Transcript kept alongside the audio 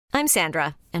I'm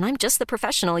Sandra, and I'm just the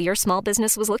professional your small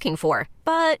business was looking for.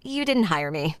 But you didn't hire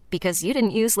me because you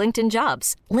didn't use LinkedIn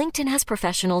Jobs. LinkedIn has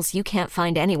professionals you can't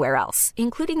find anywhere else,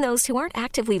 including those who aren't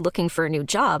actively looking for a new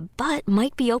job, but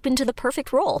might be open to the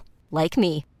perfect role, like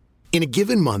me. In a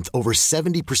given month, over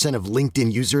 70% of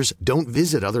LinkedIn users don't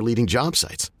visit other leading job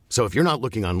sites. So if you're not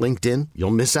looking on LinkedIn,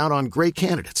 you'll miss out on great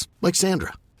candidates like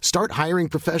Sandra. Start hiring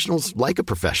professionals like a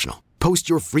professional. Post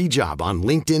your free job on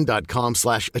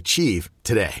linkedin.com/achieve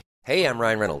today. Hey, I'm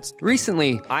Ryan Reynolds.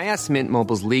 Recently, I asked Mint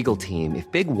Mobile's legal team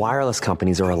if big wireless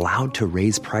companies are allowed to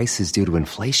raise prices due to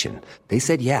inflation. They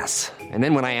said yes. And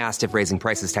then when I asked if raising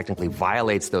prices technically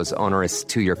violates those onerous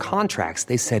two-year contracts,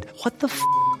 they said, "What the f***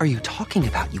 are you talking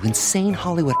about, you insane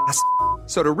Hollywood ass?"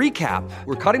 So to recap,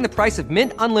 we're cutting the price of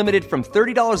Mint Unlimited from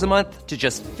 $30 a month to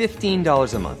just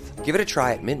 $15 a month. Give it a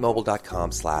try at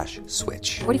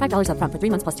mintmobile.com/switch. $45 up front for 3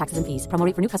 months plus taxes and fees. Promo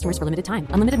rate for new customers for limited time.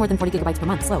 Unlimited more than 40 gigabytes per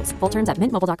month. Slows full terms at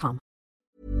mintmobile.com.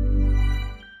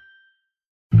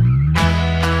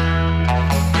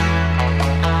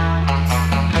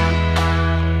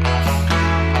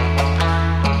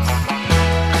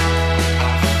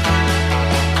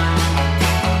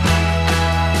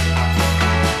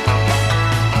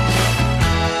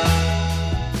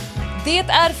 Det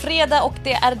är fredag och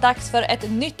det är dags för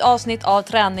ett nytt avsnitt av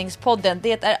Träningspodden.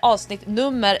 Det är avsnitt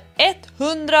nummer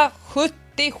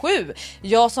 177.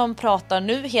 Jag som pratar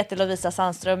nu heter Lovisa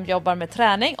Sandström, jobbar med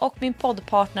träning och min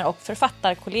poddpartner och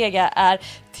författarkollega är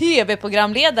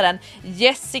tv-programledaren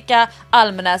Jessica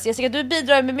Almenäs. Jessica, du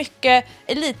bidrar med mycket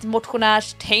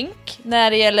elitmotionärstänk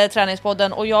när det gäller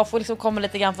Träningspodden och jag får liksom komma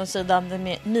lite grann från sidan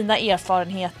med mina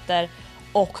erfarenheter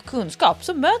och kunskap,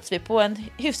 så möts vi på en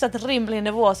hyfsat rimlig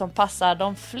nivå som passar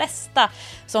de flesta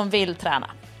som vill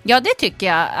träna. Ja, det tycker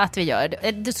jag att vi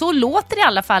gör. Så låter det i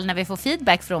alla fall när vi får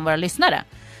feedback från våra lyssnare.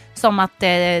 Som att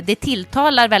det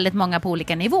tilltalar väldigt många på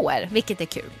olika nivåer, vilket är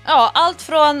kul. Ja, allt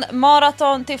från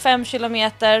maraton till 5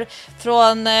 kilometer,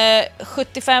 från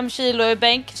 75 kilo i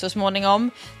bänk så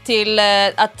småningom till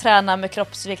att träna med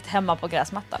kroppsvikt hemma på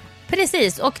gräsmattan.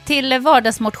 Precis, och till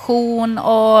vardagsmotion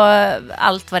och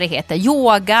allt vad det heter.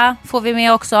 Yoga får vi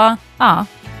med också. Ja.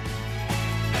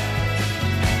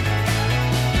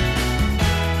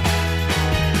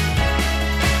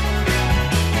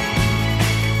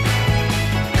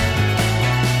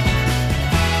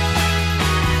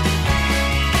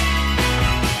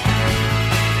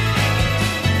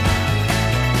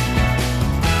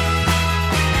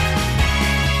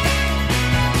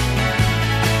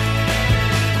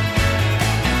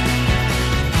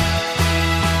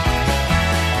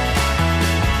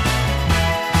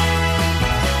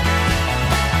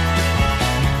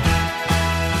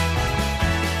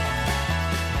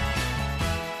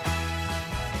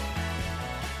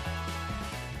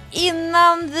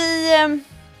 Innan vi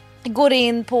går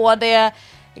in på det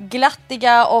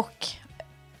glattiga och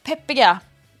peppiga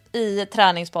i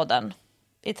Träningspodden,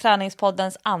 i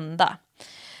Träningspoddens anda,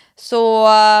 så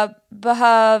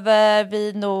behöver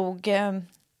vi nog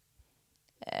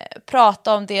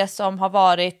prata om det som har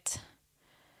varit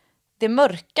det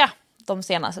mörka de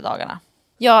senaste dagarna.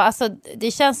 Ja, alltså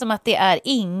det känns som att det är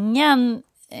ingen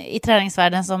i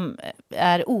träningsvärlden som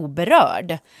är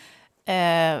oberörd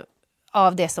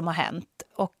av det som har hänt.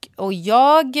 Och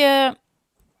jag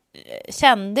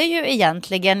kände ju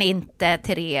egentligen inte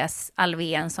Therese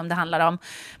Alvén som det handlar om.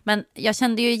 Men jag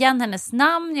kände ju igen hennes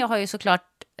namn. Jag har ju såklart,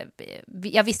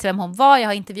 jag visste vem hon var. Jag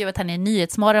har intervjuat henne i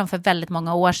Nyhetsmorgon för väldigt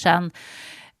många år sedan.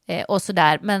 Och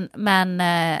sådär. Men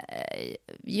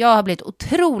jag har blivit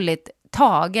otroligt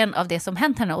tagen av det som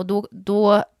hänt henne. Och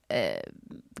då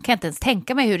kan jag inte ens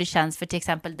tänka mig hur det känns för till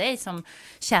exempel dig som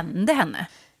kände henne.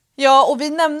 Ja, och vi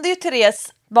nämnde ju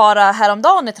Therese bara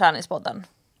häromdagen i Träningspodden.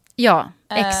 Ja,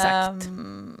 exakt.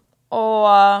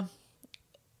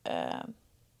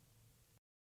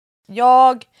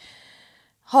 Jag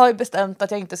har ju bestämt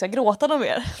att jag inte ska gråta något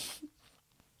mer.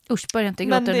 Usch, börja inte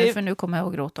gråta nu, för nu kommer jag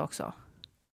att gråta också.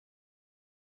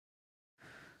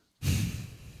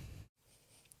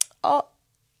 Ja,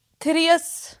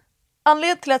 Therese,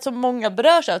 anledningen till att så många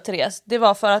berörs av Therese, det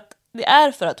är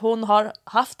för att hon har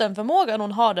haft den förmågan,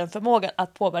 hon har den förmågan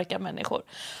att påverka människor.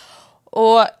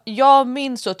 Och jag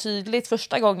minns så tydligt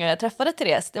första gången jag träffade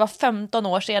Therese, det var 15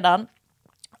 år sedan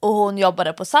och hon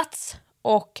jobbade på Sats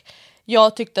och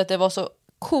jag tyckte att det var så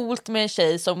coolt med en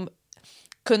tjej som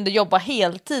kunde jobba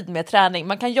heltid med träning.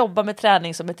 Man kan jobba med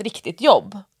träning som ett riktigt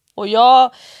jobb. Och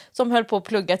jag som höll på att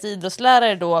plugga till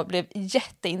idrottslärare då blev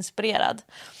jätteinspirerad.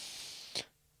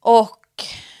 Och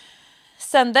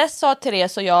sen dess har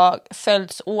Therese och jag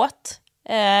följts åt.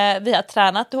 Vi har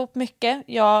tränat ihop mycket.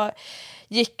 Jag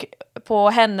gick på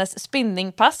hennes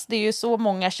spinningpass. Det är ju så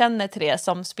många känner Therese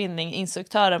som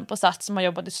spinninginstruktören på Sats som har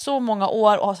jobbat i så många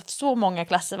år och har så många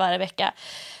klasser varje vecka.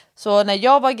 Så när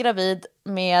jag var gravid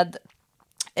med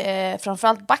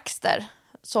framförallt Baxter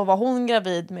så var hon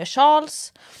gravid med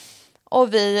Charles. Och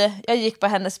jag gick på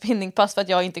hennes spinningpass för att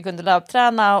jag inte kunde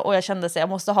löpträna och jag kände att jag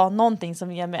måste ha någonting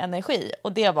som ger mig energi.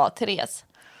 Och det var Therese.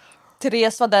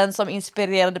 Therese var den som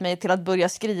inspirerade mig till att börja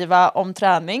skriva om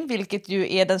träning, vilket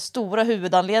ju är den stora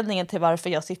huvudanledningen till varför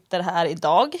jag sitter här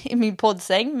idag i min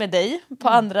poddsäng med dig på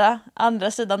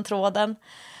andra sidan tråden.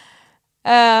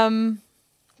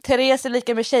 Therese är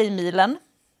lika med Tjejmilen.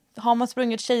 Har man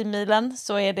sprungit Tjejmilen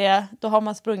så då har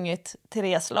man sprungit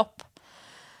Therese lopp.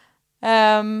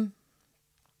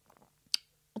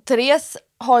 Therese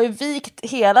har ju vikt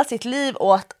hela sitt liv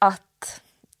åt att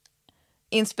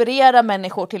inspirera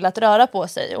människor till att röra på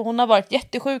sig. Och hon har varit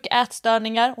jättesjuk,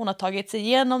 ätstörningar, hon har tagit sig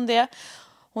igenom det.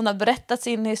 Hon har berättat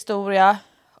sin historia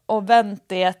och vänt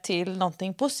det till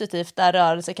någonting positivt där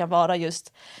rörelse kan vara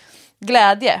just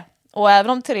glädje. Och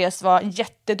även om Therese var en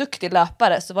jätteduktig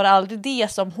löpare så var det aldrig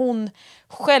det som hon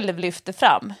själv lyfte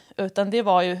fram. Utan det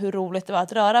var ju hur roligt det var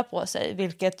att röra på sig,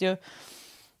 vilket ju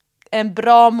en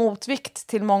bra motvikt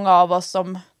till många av oss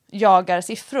som jagar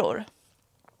siffror.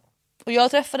 Och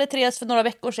jag träffade Therese för några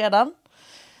veckor sedan.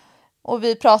 Och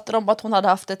vi pratade om att hon hade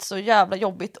haft ett så jävla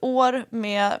jobbigt år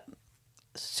med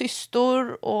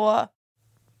cystor och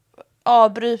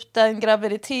avbruten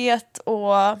graviditet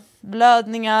och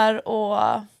blödningar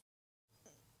och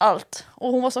allt.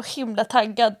 Och hon var så himla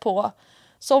taggad på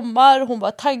sommar. Hon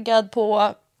var taggad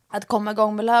på att komma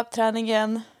igång med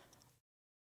löpträningen.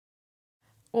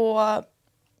 Och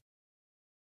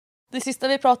det sista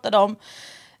vi pratade om,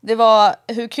 det var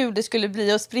hur kul det skulle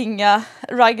bli att springa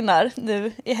Ragnar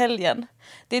nu i helgen.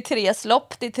 Det är Therese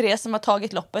lopp. Det är Therese som har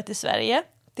tagit loppet i Sverige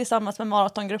tillsammans med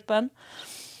maratongruppen.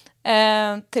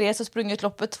 Therese har sprungit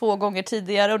loppet 2 gånger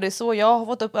tidigare och det är så jag har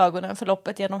fått upp ögonen för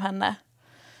loppet genom henne.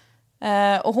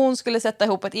 Och hon skulle sätta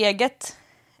ihop ett eget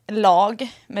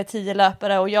lag med 10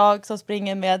 löpare och jag som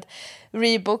springer med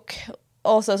Reebok.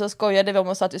 Och så skojade vi om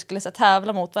och sa att vi skulle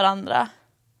tävla mot varandra.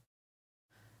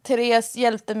 Therese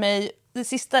hjälpte mig. Det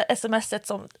sista smset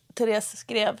som Therese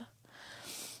skrev,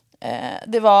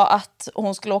 det var att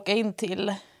hon skulle åka in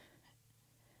till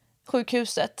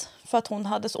sjukhuset för att hon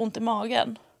hade så ont i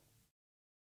magen.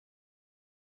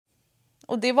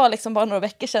 Och det var liksom bara några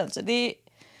veckor sedan. Så det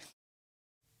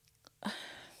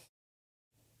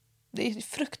är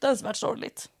fruktansvärt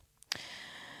sorgligt.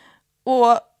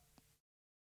 Och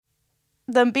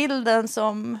den bilden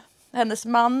som hennes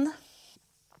man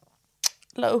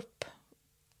la upp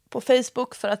på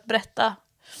Facebook för att berätta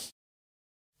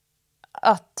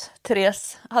att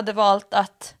Therese hade valt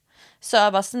att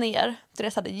sövas ner.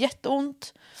 Therese hade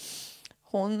jätteont.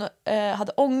 Hon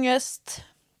hade ångest.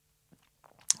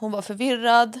 Hon var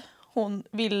förvirrad. Hon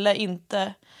ville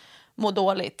inte må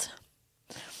dåligt.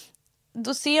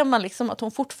 Då ser man liksom att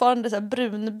hon fortfarande är så här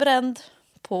brunbränd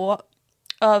på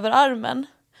överarmen.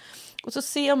 Och så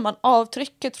ser man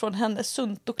avtrycket från hennes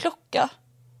Sunto-klocka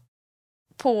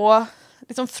på,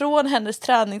 liksom från hennes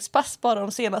träningspass bara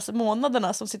de senaste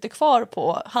månaderna som sitter kvar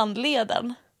på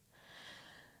handleden.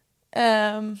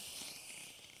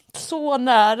 Så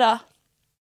nära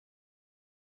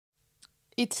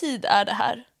i tid är det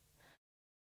här.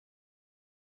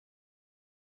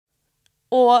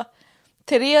 Och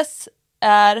Therese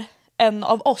är en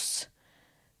av oss.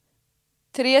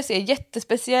 Therese är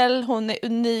jättespeciell, hon är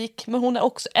unik, men hon är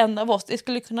också en av oss. Det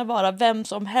skulle kunna vara vem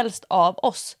som helst av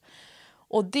oss.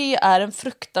 Och det är en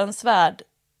fruktansvärd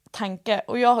tanke.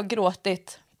 Och jag har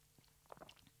gråtit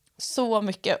så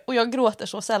mycket. Och jag gråter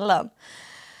så sällan.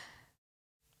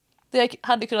 Det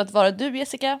hade kunnat vara du,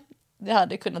 Jessica. Det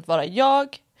hade kunnat vara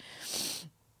jag.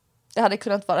 Det hade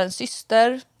kunnat vara en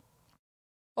syster.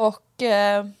 Och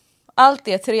allt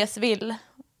det Therese vill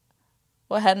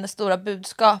och hennes stora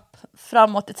budskap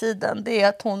framåt i tiden, det är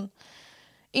att hon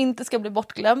inte ska bli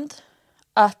bortglömd.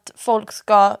 Att folk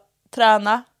ska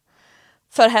träna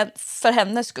för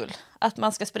hennes skull. Att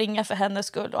man ska springa för hennes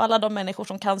skull. Och alla de människor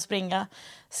som kan springa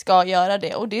ska göra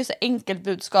det. Och det är så enkelt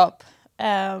budskap.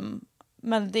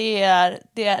 Men det är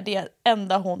det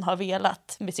enda hon har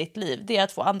velat med sitt liv. Det är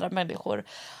att få andra människor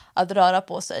att röra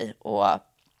på sig. Och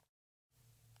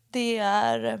det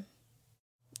är,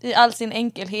 i all sin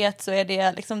enkelhet så är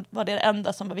det liksom, var det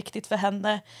enda som var viktigt för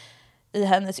henne i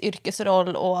hennes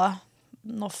yrkesroll och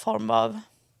någon form av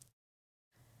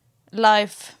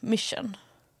life mission.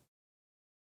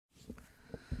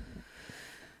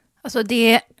 Alltså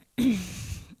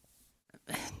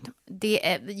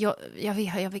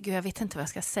jag vet inte vad jag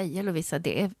ska säga, Lovisa.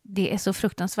 Det är så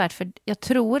fruktansvärt, för jag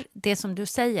tror det som du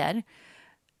säger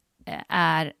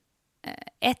är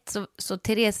så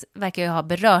Therese verkar ju ha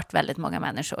berört väldigt många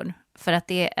människor, för att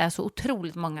det är så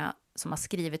otroligt många som har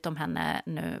skrivit om henne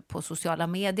nu på sociala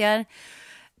medier.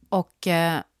 Och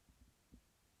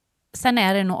sen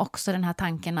är det nog också den här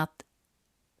tanken att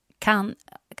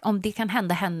om det kan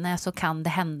hända henne så kan det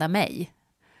hända mig.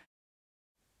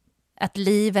 Att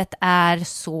livet är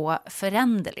så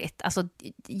föränderligt. Alltså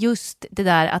just det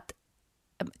där att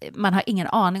man har ingen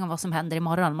aning om vad som händer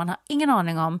imorgon. Man har ingen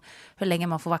aning om hur länge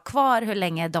man får vara kvar, hur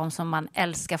länge de som man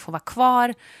älskar får vara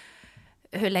kvar,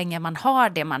 hur länge man har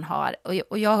det man har.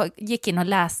 Och jag gick in och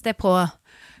läste på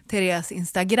Therese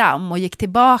Instagram och gick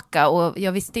tillbaka, och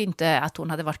jag visste inte att hon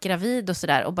hade varit gravid och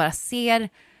sådär, och bara ser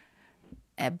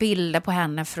bilder på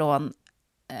henne från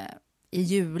i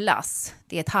julas,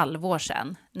 det är ett halvår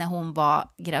sedan, när hon var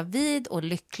gravid och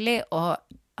lycklig och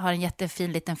har en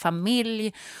jättefin liten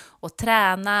familj och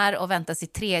tränar och väntar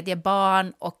sitt 3:e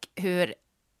barn, och hur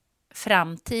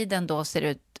framtiden då ser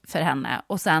ut för henne.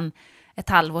 Och sen ett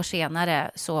halvår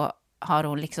senare så har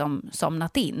hon liksom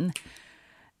somnat in.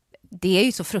 Det är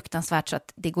ju så fruktansvärt så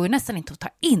att det går ju nästan inte att ta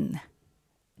in.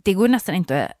 Det går nästan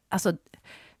inte, alltså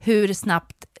hur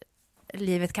snabbt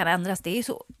livet kan ändras. Det är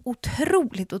så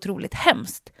otroligt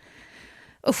hemskt.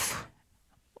 Uff.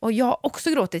 Och jag har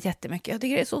också gråtit jättemycket. Jag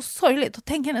tycker det är så sorgligt. Och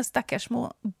tänk hennes stackars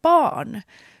små barn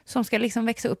som ska liksom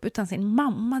växa upp utan sin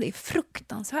mamma. Det är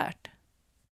fruktansvärt.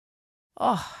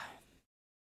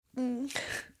 Mm.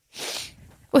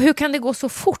 Och hur kan det gå så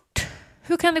fort?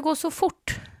 Hur kan det gå så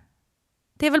fort?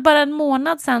 Det är väl bara en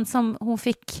månad sedan som hon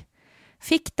fick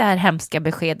det här hemska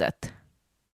beskedet.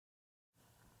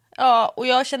 Ja, och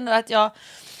jag känner att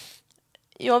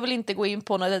jag vill inte gå in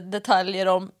på några detaljer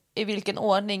om i vilken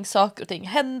ordning saker och ting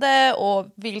hände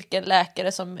och vilken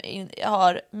läkare som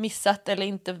har missat eller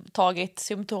inte tagit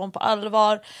symptom på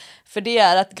allvar. För det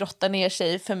är att grotta ner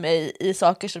sig för mig i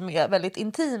saker som är väldigt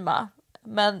intima.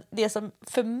 Men det som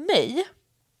för mig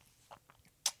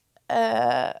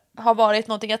har varit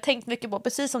någonting jag tänkt mycket på,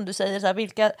 precis som du säger, så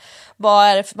här, vad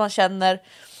är det för man känner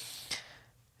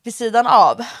vid sidan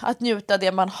av, att njuta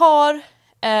det man har,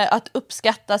 att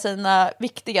uppskatta sina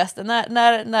viktigaste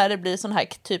när det blir sån här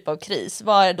typ av kris.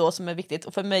 Vad är det då som är viktigt?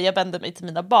 Och för mig, jag vänder mig till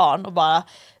mina barn och bara,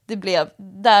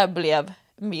 där blev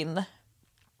min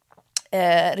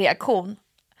reaktion.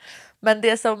 Men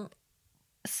det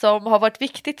som har varit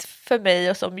viktigt för mig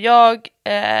och som jag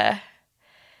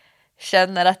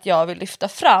känner att jag vill lyfta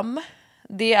fram,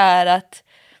 det är att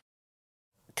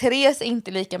Therese är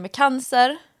inte lika med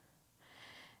cancer.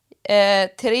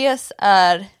 Therese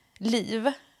är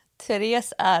liv.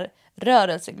 Therese är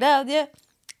rörelseglädje.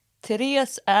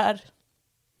 Therese är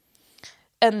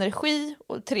energi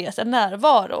och Therese är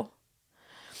närvaro.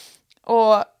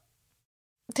 Och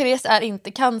Therese är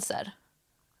inte cancer.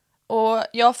 Och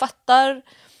jag fattar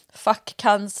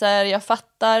cancer, jag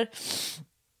fattar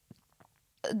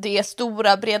det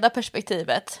stora breda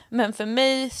perspektivet. Men för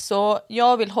mig så,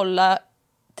 jag vill hålla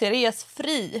Therese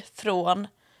fri från,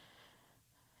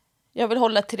 jag vill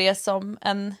hålla Therese som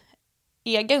en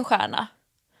egen stjärna.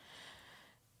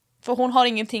 För hon har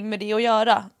ingenting med det att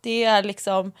göra. Det är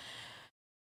liksom,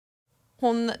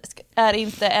 hon är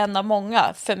inte en av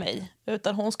många för mig,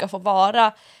 utan hon ska få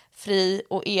vara fri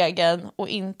och egen och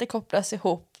inte kopplas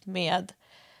ihop med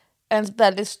en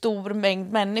väldigt stor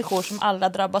mängd människor som alla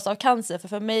drabbas av cancer.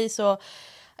 För mig så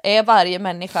är varje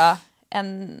människa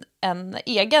en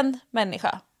egen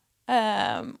människa.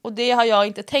 Och det har jag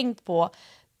inte tänkt på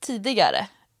tidigare.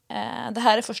 Det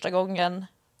här är första gången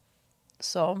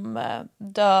som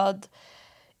död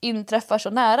inträffar så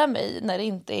nära mig när det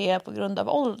inte är på grund av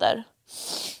ålder.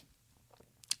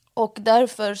 Och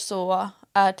därför så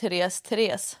är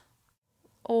Therese.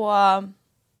 Och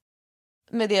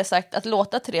med det sagt, att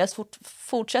låta Therese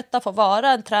fortsätta få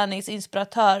vara en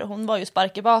träningsinspiratör. Hon var ju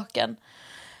spark i baken.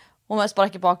 Hon var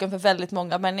spark i baken för väldigt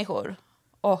många människor.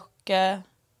 Och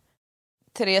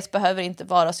Therese behöver inte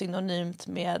vara synonymt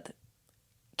med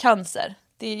cancer.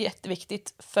 Det är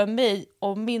jätteviktigt för mig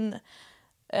och min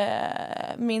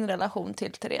relation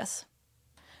till Therese.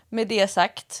 Med det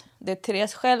sagt, det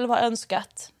Therese själv har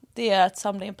önskat, det är att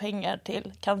samla in pengar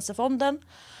till Cancerfonden.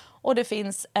 Och det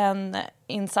finns en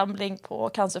insamling på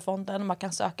Cancerfonden. Man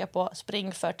kan söka på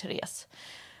Spring för Therese.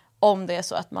 Om det är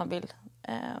så att man vill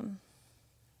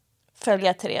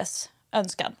följa Therese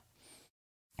önskan.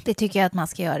 Det tycker jag att man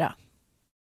ska göra.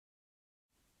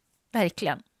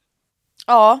 Verkligen.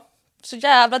 Ja, så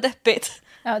jävla deppigt.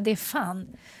 Ja, det är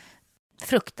fan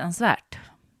fruktansvärt.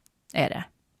 Är det.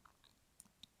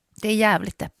 Det är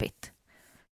jävligt deppigt.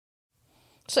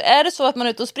 Så är det så att man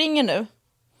är ute och springer nu,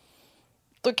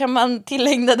 då kan man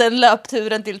tillägna den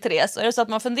löpturen till Therese. Och är det så att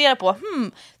man funderar på,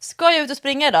 ska jag ut och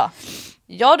springa idag?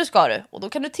 Ja, du ska du. Och då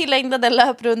kan du tillägna den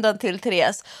löprundan till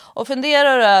Therese. Och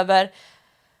funderar över,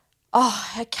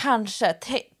 jag kanske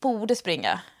borde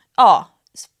springa. Ja,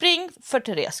 spring för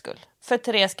Therese skull. För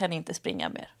Therese kan inte springa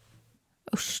mer.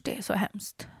 Usch, det är så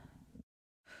hemskt.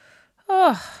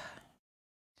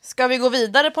 Ska vi gå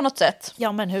vidare på något sätt?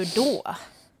 Ja, men hur då?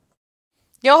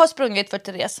 Jag har sprungit för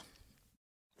Therese.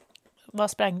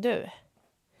 Vad sprang du?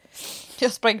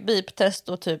 Jag sprang beep-test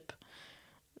och typ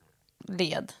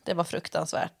led. Det var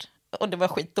fruktansvärt. Och det var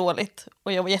skitdåligt.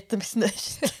 Och jag var jättemissnöjd.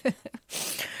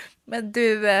 Men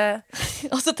du...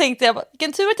 Och så tänkte jag,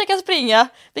 vilken tur att jag kan springa.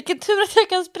 Vilken tur att jag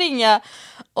kan springa.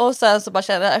 Och sen så bara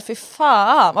kände jag, fy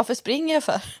fan, varför springer jag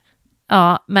för?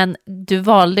 Ja, men du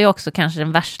valde ju också kanske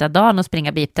den värsta dagen att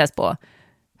springa beep-test på.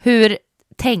 Hur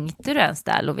tänkte du ens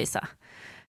där, Lovisa?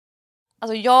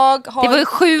 Alltså det var ju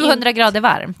 700 grader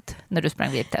varmt när du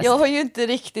sprang beep-test. Jag har ju inte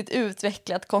riktigt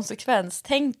utvecklat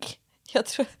konsekvenstänk. Jag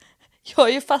har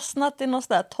ju fastnat i någon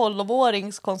sån där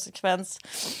 12-årings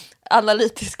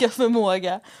konsekvensanalytiska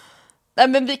förmåga. Nej,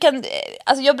 men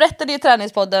jag berättade i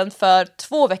träningspodden för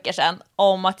 2 veckor sedan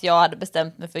om att jag hade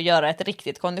bestämt mig för att göra ett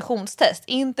riktigt konditionstest.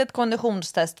 Inte ett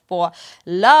konditionstest på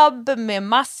labb med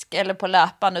mask eller på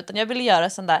löpan, utan jag ville göra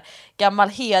sån där gammal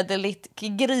hederligt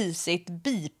grisigt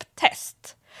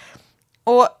beep-test.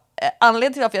 Och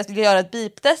anledningen till varför jag skulle göra ett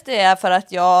beep-test är för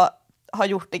att jag har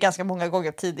gjort det ganska många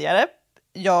gånger tidigare.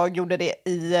 Jag gjorde det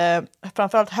i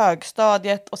framförallt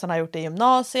högstadiet och sen har jag gjort det i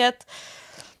gymnasiet.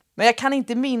 Men jag kan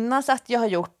inte minnas att jag har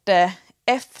gjort det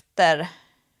efter.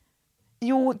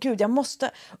 Jo, gud,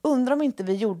 undrar om inte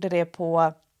vi gjorde det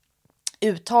på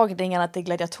uttagningarna till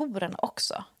gladiatorerna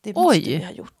också. Det måste vi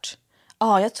ha gjort.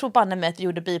 Ja, jag tror banne med att vi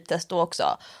gjorde beep-test då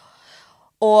också.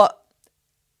 Och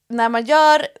när man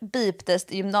gör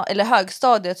beep-test i eller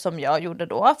högstadiet som jag gjorde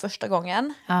då första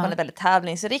gången, man är väldigt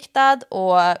tävlingsriktad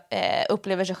och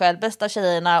upplever sig själv bästa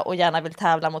tjejerna och gärna vill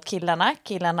tävla mot killarna.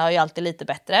 Killarna är ju alltid lite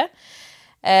bättre.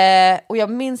 Och jag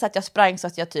minns att jag sprang så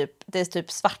att det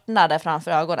typ svartnade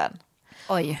framför ögonen.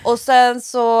 Oj. Och sen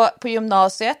så på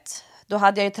gymnasiet, då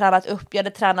hade jag ju tränat upp, jag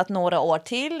hade tränat några år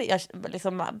till. Jag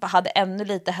liksom hade ännu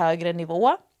lite högre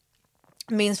nivå.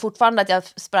 Minns fortfarande att jag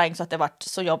sprang så att det var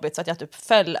så jobbigt så att jag typ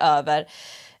föll över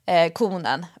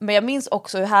konen. Men jag minns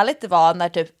också hur härligt det var när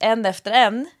typ en efter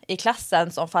en i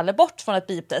klassen som faller bort från ett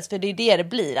beep-test. För det är det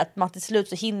blir, att man till slut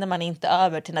så hinner man inte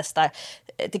över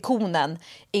till konen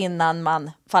innan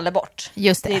man faller bort.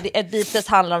 Just det. Ett beep-test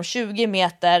handlar om 20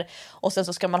 meter och sen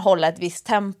så ska man hålla ett visst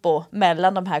tempo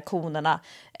mellan de här konerna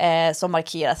som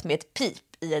markeras med ett pip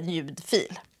i en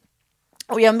ljudfil.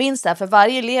 Och jag minns det, för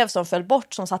varje elev som föll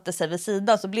bort som satte sig vid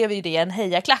sidan så blev ju det en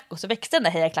hejaklack och så växte den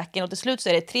där hejaklacken och till slut så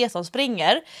är det 3 som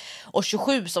springer och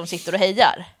 27 som sitter och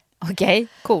hejar. Okej,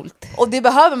 coolt. Och det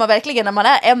behöver man verkligen när man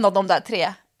är en av de där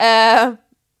 3.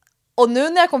 Och nu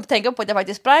när jag kom att tänka på att jag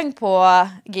faktiskt sprang på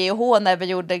GH när vi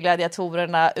gjorde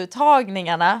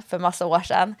gladiatorerna-uttagningarna för massa år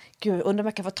sedan. Gud, undrar om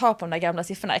jag kan få ta på de där gamla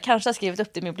siffrorna. Jag kanske har skrivit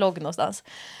upp det i min blogg någonstans.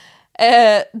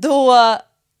 Då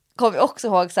kommer jag också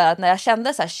ihåg så här, att när jag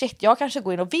kände så här, shit, jag kanske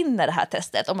går in och vinner det här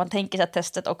testet. Om man tänker sig att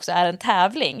testet också är en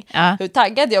tävling. Ja. Hur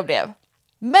taggad jag blev.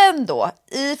 Men då,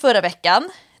 i förra veckan,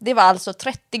 det var alltså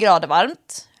 30 grader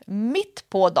varmt. Mitt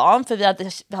på dagen, för vi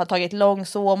hade tagit lång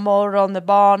sovmorgon med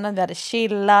barnen, vi hade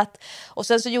chillat. Och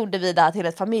sen så gjorde vi det här till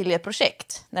ett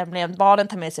familjeprojekt. Nämligen barnen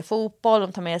tar med sig fotboll,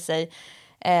 de tar med sig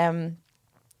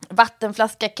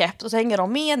vattenflaska, keps och så hänger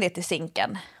de med ner till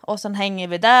sinken. Och sen hänger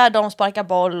vi där, de sparkar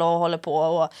boll och håller på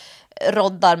och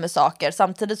roddar med saker.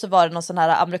 Samtidigt så var det någon sån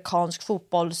här amerikansk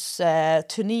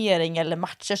fotbollsturnering eller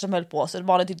matcher som höll på. Så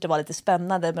barnen tyckte det var lite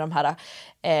spännande med de här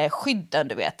skydden,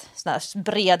 du vet. Såna här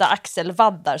breda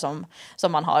axelvaddar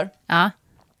som man har. Ja.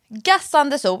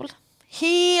 Gassande sol,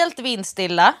 helt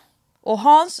vindstilla. Och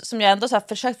Hans, som jag ändå så här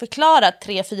försökt förklara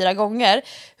 3-4 gånger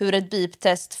hur ett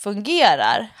beep-test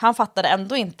fungerar, han fattade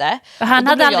ändå inte. Och han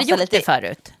hade aldrig gjort det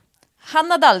förut?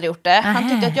 Han hade aldrig gjort det. Han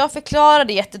tyckte att jag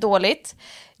förklarade jättedåligt.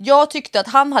 Jag tyckte att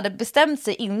han hade bestämt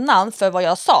sig innan för vad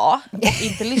jag sa och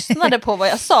inte lyssnade på vad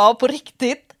jag sa på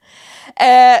riktigt.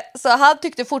 Så han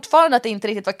tyckte fortfarande att det inte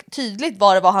riktigt var tydligt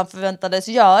vad det var han förväntades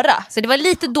göra. Så det var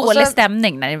lite dålig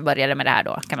stämning när ni började med det här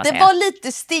då, kan man säga? Det var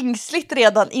lite stingsligt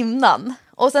redan innan.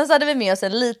 Och sen så hade vi med oss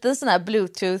en liten sån här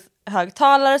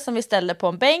Bluetooth-högtalare som vi ställde på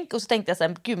en bänk. Och så tänkte jag så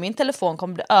här, gud, min telefon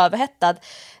kommer bli överhettad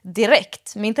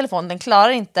direkt. Min telefon, den klarar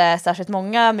inte särskilt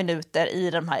många minuter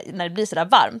i de här, när det blir så där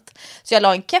varmt. Så jag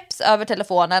la en keps över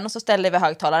telefonen och så ställde vi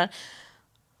högtalaren.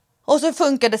 Och så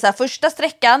funkade det så här, första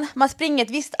sträckan, man springer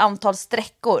ett visst antal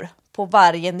sträckor på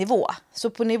varje nivå. Så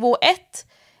på nivå 1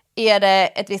 är det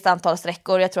ett visst antal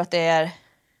sträckor. Jag tror att det är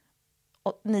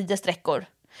 9 sträckor.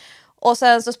 Och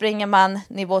sen så springer man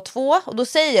nivå 2 och då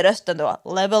säger rösten då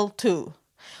level 2.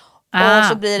 Och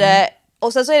så blir det,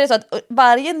 och sen så är det så att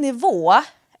varje nivå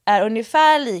är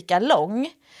ungefär lika lång,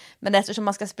 men eftersom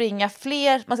man ska springa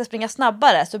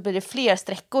snabbare så blir det fler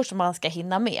sträckor som man ska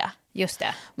hinna med. Just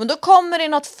det. Men då kommer det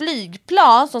något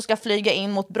flygplan som ska flyga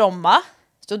in mot Bromma.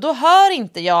 Så då hör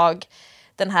inte jag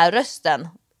den här rösten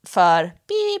för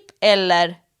beep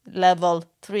eller level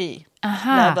 3,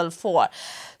 level 4.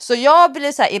 Så jag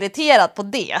blir så här irriterad på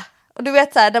det. Och du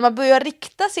vet så här, när man börjar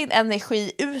rikta sin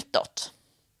energi utåt,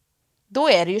 då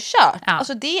är det ju kört. Ja.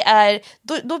 Alltså det är,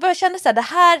 då börjar jag känna så här, det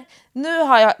här, nu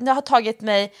har jag tagit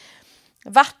mig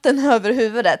vatten över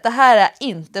huvudet. Det här är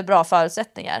inte bra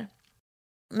förutsättningar.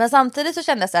 Men samtidigt så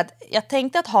kände jag så att jag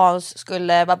tänkte att Hans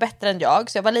skulle vara bättre än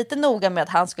jag. Så jag var lite noga med att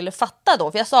han skulle fatta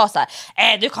då. För jag sa så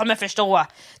här, du kommer förstå.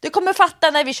 Du kommer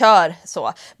fatta när vi kör.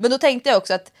 Så. Men då tänkte jag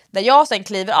också att när jag sen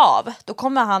kliver av, då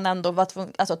kommer han ändå vara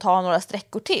tvungen, alltså, ta några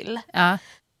sträckor till. Ja.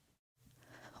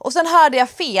 Och sen hörde jag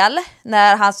fel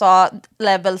när han sa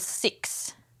level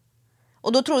 6.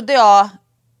 Och då trodde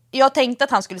jag tänkte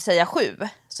att han skulle säga 7.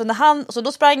 Så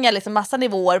då sprang jag liksom massa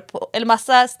nivåer eller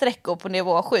massa sträckor på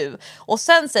nivå 7. Och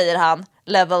sen säger han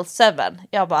level 7.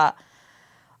 Jag bara,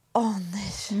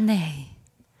 Nej.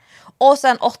 Och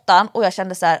sen 8 och jag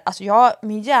kände så här, alltså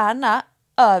min hjärna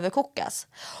överkokas.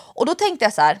 Och då tänkte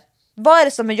jag så här, vad är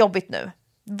det som är jobbigt nu?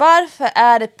 Varför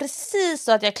är det precis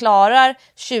så att jag klarar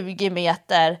 20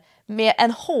 meter med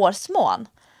en hårsmån?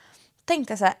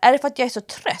 Tänkte jag så här, är det för att jag är så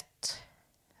trött?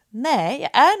 Nej,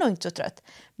 jag är nog inte så trött.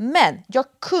 Men jag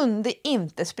kunde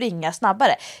inte springa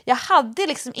snabbare. Jag hade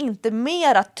liksom inte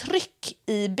mera tryck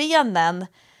i benen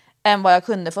än vad jag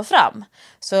kunde få fram.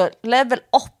 Så level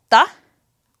 8.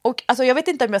 Och alltså jag vet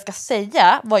inte om jag ska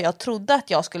säga vad jag trodde att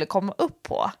jag skulle komma upp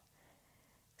på.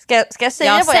 Ska jag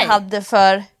säga vad jag hade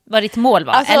för... Vad ditt mål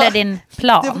var, alltså, eller din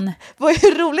plan? Det var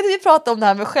ju roligt att vi pratade om det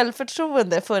här med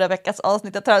självförtroende förra veckans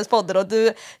avsnitt av Träningspodden. Och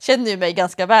du känner ju mig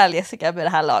ganska väl, Jessica, med det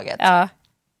här laget. Ja.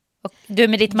 Och du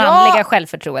med ditt manliga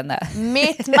självförtroende.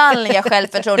 Mitt manliga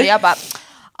självförtroende. Jag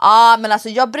bara, men alltså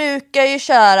jag brukar ju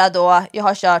köra då.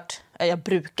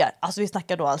 Alltså vi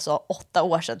snackar då alltså 8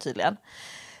 år sedan tydligen.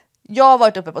 Jag har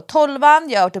varit uppe på 12,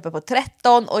 jag har varit uppe på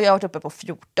 13 och jag har varit uppe på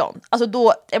 14. Alltså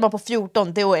då är man på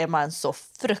 14, då är man så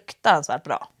fruktansvärt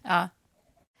bra. Ja.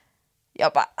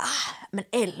 Jag bara, men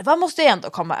 11 måste jag ändå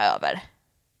komma över.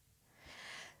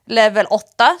 Level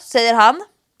 8 säger han.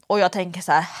 Och jag tänker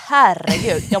så här,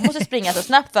 herregud, jag måste springa så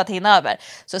snabbt för att hinna över.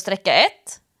 Så sträcka 1,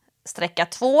 sträcka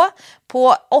 2.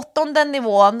 På 8:e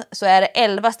nivån så är det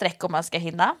 11 sträckor man ska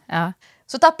hinna. Ja.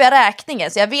 Så tappar jag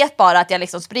räkningen, så jag vet bara att jag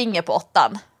liksom springer på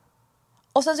 8:an.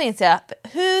 Och sen så inser jag,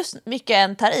 hur mycket jag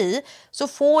än tar i så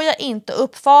får jag inte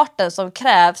upp farten som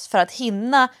krävs för att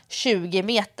hinna 20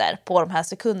 meter på de här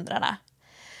sekunderna.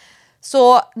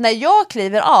 Så när jag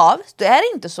kliver av, då är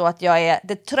det inte så att jag är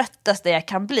det tröttaste jag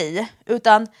kan bli.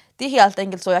 Utan det är helt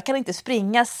enkelt så, jag kan inte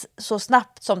springa så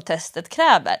snabbt som testet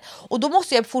kräver. Och då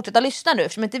måste jag fortsätta lyssna nu,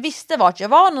 eftersom jag inte visste vart jag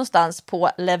var någonstans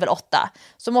på level 8.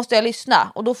 Så måste jag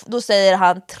lyssna, och då säger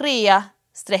han 3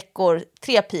 sträckor,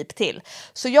 3 pip till.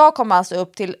 Så jag kommer alltså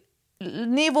upp till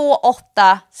nivå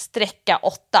 8, sträcka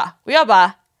 8. Och jag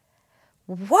bara,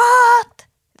 what?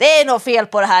 Det är nog fel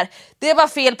på det här. Det var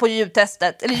fel på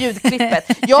ljudtestet, eller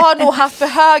ljudklippet. Jag har nog haft för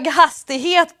hög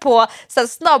hastighet på så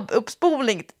snabb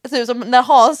uppspolning. Som när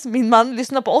Hans, min man,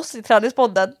 lyssnar på oss i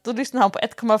Träningspodden, då lyssnar han på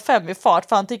 1,5 i fart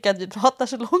för han tycker att vi pratar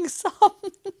så långsamt.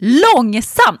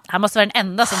 Långsamt? Han måste vara den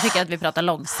enda som tycker att vi pratar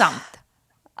långsamt.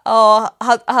 Ja,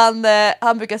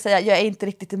 han brukar säga, jag är inte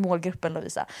riktigt i målgruppen,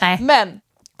 Lovisa. Nej. Men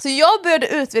så jag började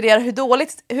utvärdera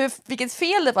vilket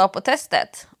fel det var på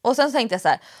testet. Och sen tänkte jag så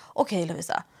här, okej,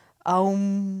 Lovisa.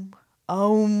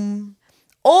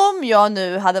 Om jag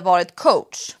nu hade varit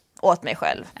coach åt mig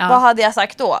själv, vad hade jag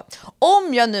sagt då?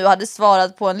 Om jag nu hade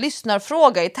svarat på en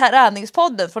lyssnarfråga i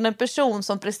Träningspodden från en person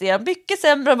som presterar mycket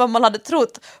sämre än vad man hade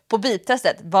trott på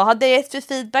beep-testet, vad hade jag gett för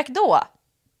feedback då?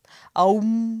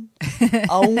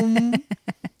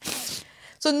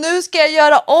 Så nu ska jag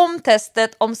göra om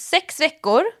testet om 6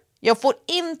 veckor. Jag får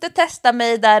inte testa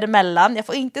mig däremellan. Jag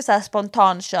får inte så här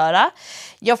spontanköra.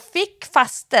 Jag fick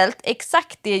fastställt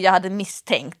exakt det jag hade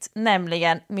misstänkt.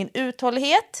 Nämligen min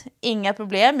uthållighet. Inga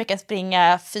problem. Jag kan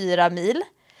springa 4 mil.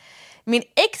 Min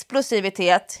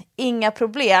explosivitet. Inga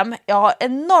problem. Jag har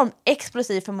enorm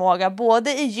explosiv förmåga.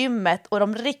 Både i gymmet och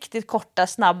de riktigt korta,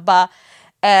 snabba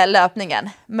löpningen.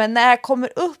 Men när jag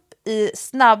kommer upp i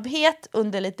snabbhet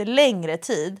under lite längre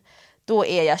tid, då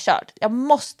är jag körd. Jag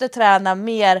måste träna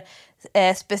mer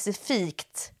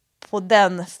specifikt på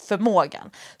den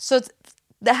förmågan. Så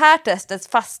det här testet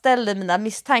fastställde mina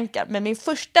misstankar, men min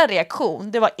första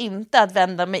reaktion, det var inte att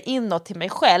vända mig inåt till mig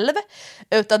själv,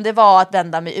 utan det var att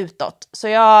vända mig utåt. Så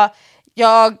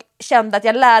jag kände att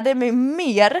jag lärde mig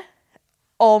mer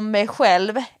om mig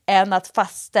själv än att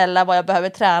fastställa vad jag behöver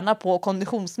träna på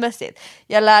konditionsmässigt.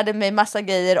 Jag lärde mig massa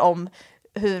grejer om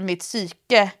hur mitt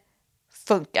psyke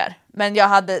funkar. Men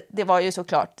det var ju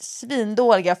såklart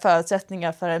svindåliga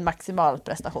förutsättningar för en maximal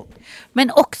prestation.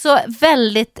 Men också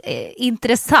väldigt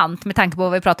intressant med tanke på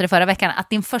vad vi pratade förra veckan, att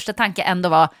din första tanke ändå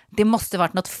var, det måste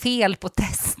varit något fel på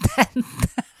testet.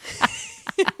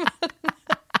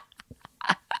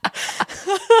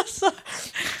 Alltså,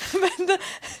 men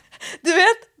du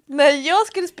vet, när jag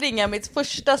skulle springa mitt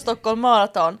första Stockholm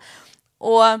Marathon,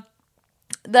 och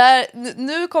där,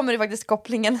 nu kommer det faktiskt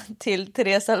kopplingen till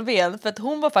Therese Alvén, för att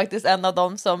hon var faktiskt en av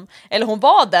dem som, eller hon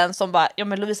var den som bara, ja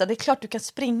men Lovisa, det är klart du kan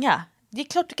springa. Det är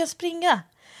klart du kan springa.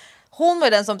 Hon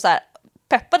var den som så här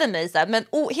peppade mig så här, men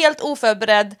helt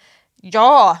oförberedd.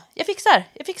 Ja, jag fixar.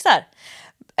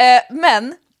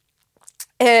 Men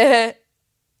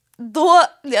då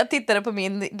jag tittade på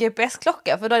min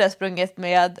GPS-klocka, för då hade jag sprungit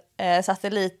med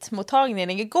satellitmottagningen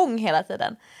igång hela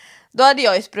tiden. Då hade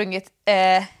jag ju sprungit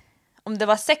om det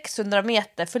var 600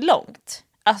 meter för långt.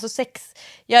 Alltså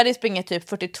jag hade sprungit typ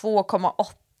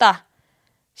 42,8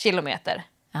 kilometer.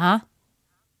 Aha.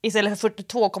 Istället för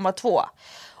 42,2.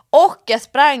 Och jag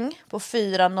sprang på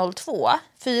 4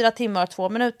 timmar och 2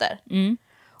 minuter. Mm.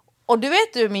 Och du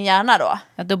vet ju min hjärna då.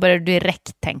 Ja, då började du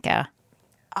direkt tänka.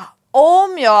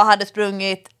 Om jag hade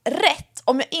sprungit rätt,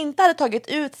 om jag inte hade tagit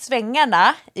ut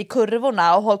svängarna i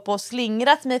kurvorna och hållit på och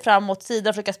slingrat mig fram mot sidan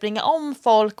och försöka springa om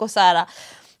folk och så här,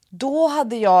 då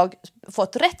hade jag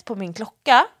fått rätt på min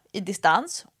klocka i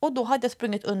distans och då hade jag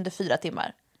sprungit under 4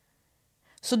 timmar.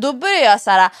 Så då började jag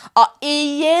så här, ja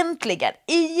egentligen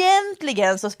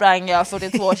så sprang jag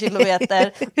 42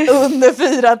 kilometer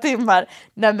under 4 timmar.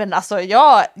 Nej men alltså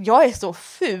jag är så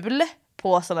ful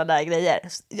på sådana där grejer.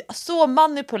 Så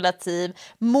manipulativ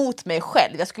mot mig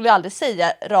själv. Jag skulle aldrig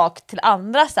säga rakt till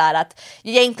andra så här att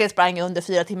egentligen sprang jag under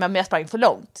 4 timmar men jag sprang för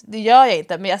långt. Det gör jag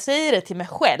inte, men jag säger det till mig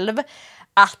själv.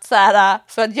 Att så här,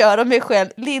 för att göra mig själv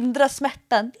lindra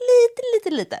smärtan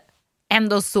lite.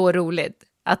 Ändå så roligt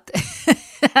att,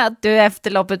 att du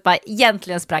efter loppet bara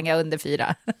egentligen sprang jag under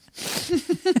 4.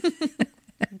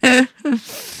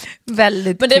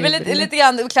 Väldigt. Men det är väl lite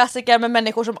grann klassiker med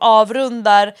människor som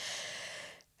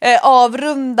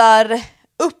avrundar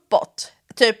uppåt.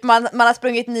 Typ man har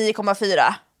sprungit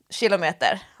 9,4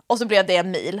 kilometer och så blev det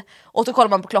en mil. Och så kollar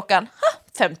man på klockan.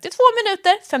 52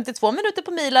 minuter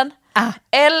på milen.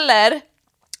 Eller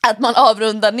att man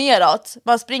avrundar neråt.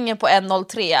 Man springer på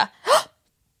 1:03.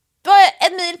 Då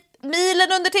är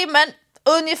milen under timmen.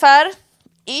 Ungefär.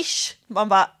 Ish. Man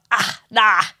bara,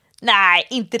 nej,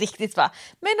 inte riktigt va.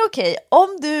 Men okej,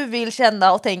 om du vill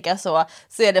känna och tänka så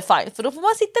är det fine. För då får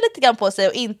man sitta lite grann på sig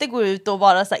och inte gå ut och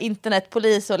vara så här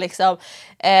internetpolis och liksom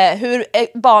hur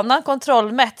banan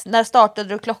kontrollmätt, när startade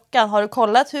du klockan? Har du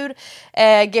kollat hur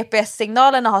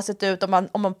GPS-signalerna har sett ut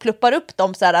om man pluppar upp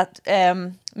dem så här att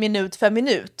minut för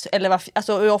minut, eller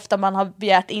alltså hur ofta man har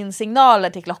begärt in signaler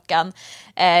till klockan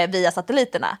via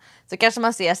satelliterna. Så kanske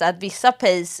man ser så här att vissa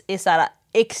pace är så här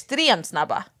extremt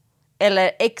snabba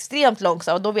eller extremt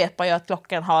långsamma, och då vet man ju att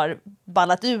klockan har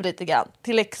ballat ur lite grann.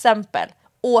 Till exempel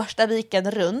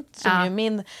Årstaviken runt, som är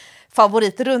min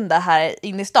favoritrunda här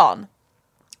inne i stan.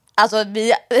 Alltså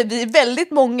vi är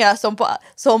väldigt många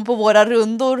som på våra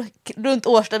rundor runt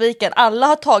Årstaviken, alla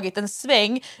har tagit en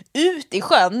sväng ut i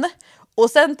sjön och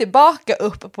sen tillbaka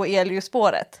upp på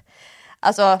elljusspåret.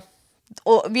 Alltså,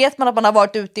 och vet man att man har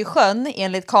varit ute i sjön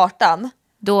enligt kartan,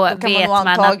 då vet man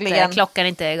att klockan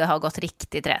inte har gått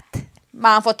riktigt rätt.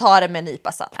 Man får ta det med en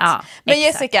nypa salt. Ja, men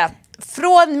exakt. Jessica,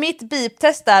 från mitt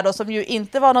beep-test där då, som ju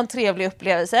inte var någon trevlig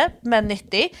upplevelse, men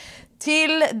nyttig,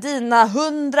 till dina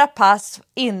 100 pass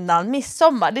innan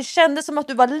midsommar. Det kändes som att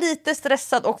du var lite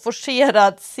stressad och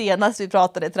forcerad senast vi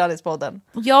pratade i Träningspodden.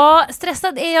 Ja,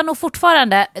 stressad är jag nog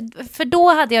fortfarande. För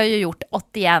då hade jag ju gjort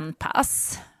 81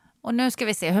 pass. Och nu ska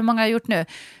vi se, hur många har jag gjort nu?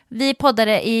 Vi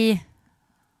poddade i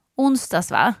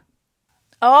onsdags, va?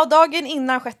 Ja, dagen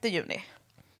innan 6 juni.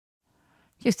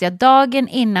 Just det, dagen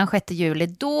innan 6 juli.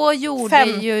 Då gjorde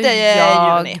ju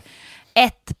jag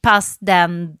ett pass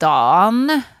den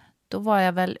dagen. Då var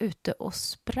jag väl ute och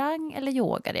sprang eller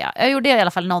yogade jag. Jag gjorde i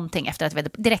alla fall någonting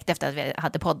direkt efter att vi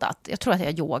hade poddat. Jag tror att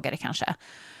jag yogade kanske.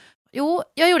 Jo,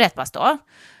 jag gjorde ett pass då.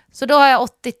 Så då har jag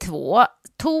 82.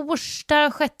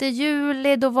 Torsdag 6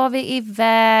 juli, då var vi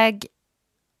iväg.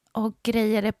 och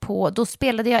grejade på. Då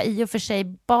spelade jag i och för sig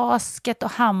basket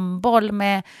och handboll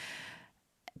med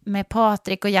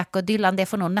Patrik och Jack och Dylan. Det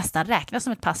får nog nästan räknas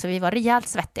som ett pass, för vi var rejält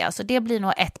svettiga. Så det blir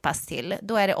nog ett pass till.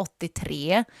 Då är det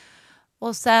 83.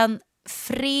 Och sen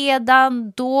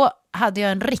fredagen, då hade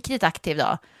jag en riktigt aktiv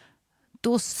dag.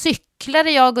 Då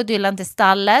cyklade jag och Dylan till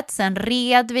stallet. Sen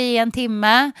red vi 1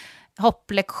 timme.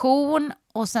 Hopplektion.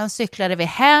 Och sen cyklade vi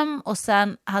hem. Och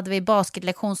sen hade vi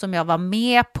basketlektion som jag var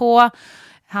med på.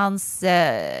 Hans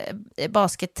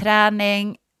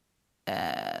basketträning.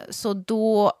 Så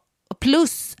då...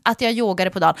 Plus att jag yogade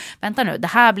på dagen. Vänta nu, det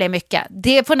här blev mycket.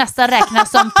 Det får nästan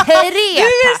räknas som 3 pass. Du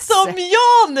är som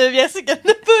jag nu, Jessica.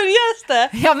 Nu börjar det.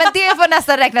 Ja, men det får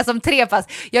nästan räknas som 3 pass.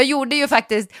 Jag gjorde ju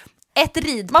faktiskt ett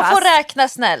ridpass. Man får räkna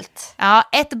snällt. Ja,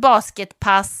 ett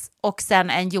basketpass och sen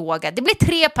en yoga. Det blir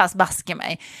 3 pass, baske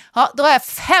mig. Ja, då har jag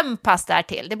 5 pass där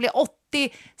till. Det blir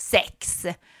 86.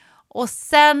 Och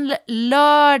sen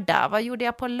lördag, vad gjorde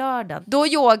jag på lördagen? Då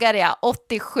yogade jag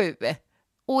 87.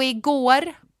 Och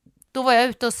igår... Då var jag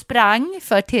ute och sprang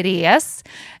för Therese,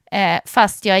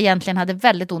 fast jag egentligen hade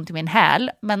väldigt ont i min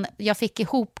häl. Men jag fick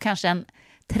ihop kanske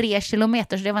 3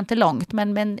 kilometer, så det var inte långt.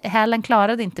 Men hälen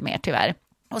klarade inte mer tyvärr.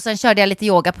 Och sen körde jag lite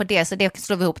yoga på det, så det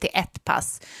slog vi ihop till 1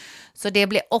 pass. Så det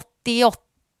blev 88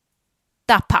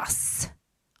 pass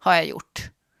har jag gjort.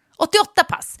 88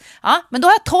 pass, ja, men då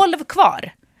har jag 12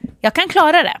 kvar. Jag kan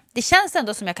klara det. Det känns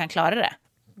ändå som jag kan klara det.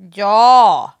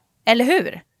 Ja! Eller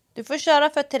hur? Du får köra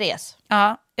för Therese.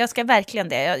 Ja, jag ska verkligen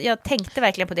det. Jag tänkte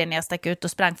verkligen på det när jag stack ut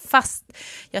och sprang, fast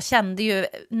jag kände ju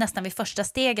nästan vid första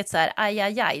steget så här,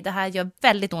 aj, det här gör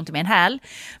väldigt ont i min häl.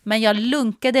 Men jag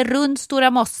lunkade runt Stora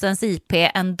Mossens IP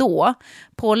ändå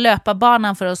på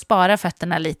löparbanan för att spara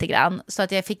fötterna lite grann, så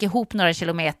att jag fick ihop några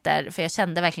kilometer, för jag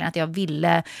kände verkligen att jag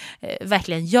ville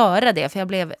verkligen göra det, för jag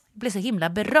blev så himla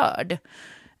berörd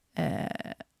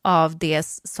av det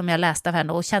som jag läste av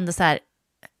henne och kände så här,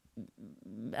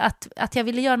 att jag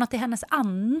ville göra något i hennes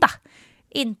anda.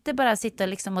 Inte bara sitta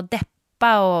liksom och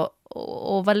deppa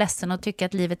och vara ledsen och tycka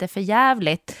att livet är för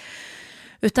jävligt.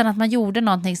 Utan att man gjorde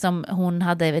någonting som hon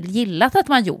hade väl gillat att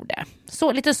man gjorde.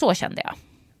 Så, lite så kände jag.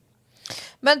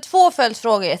 Men 2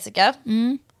 följdfrågor, Jessica.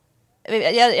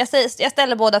 Jag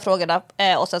ställer båda frågorna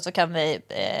och sen så kan vi,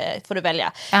 får du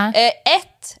välja. 1.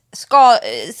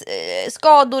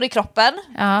 Skador i kroppen.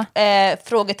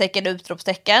 Frågetecken,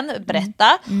 utropstecken.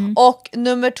 Berätta. Och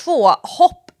nummer 2.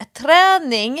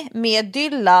 Hoppträning med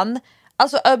Dylan.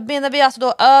 Alltså menar vi alltså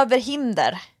då över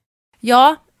hinder?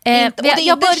 Ja. Och det är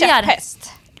jag inte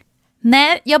käpphäst.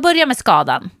 Nej, jag börjar med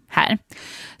skadan här.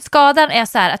 Skadan är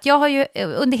så här att jag har ju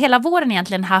under hela våren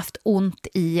egentligen haft ont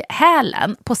i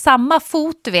hälen. På samma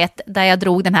fot, du vet, där jag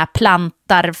drog den här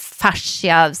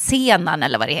plantarfascia-senan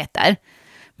eller vad det heter.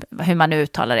 Hur man nu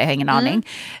uttalar det, jag har ingen aning.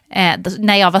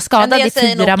 När jag var skadad i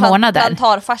 4 månader.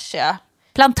 Plantarfascia.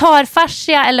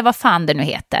 Plantarfascia eller vad fan det nu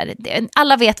heter.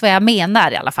 Alla vet vad jag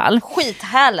menar i alla fall.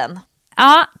 Skithälen.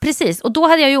 Ja, precis. Och då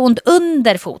hade jag ju ont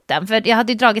under foten. För jag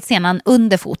hade ju dragit senan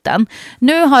under foten.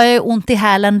 Nu har jag ju ont i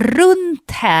hälen,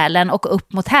 runt hälen och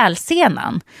upp mot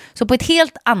hälsenan. Så på ett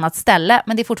helt annat ställe.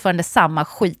 Men det är fortfarande samma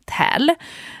skithäl.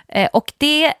 Och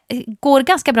det går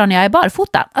ganska bra när jag är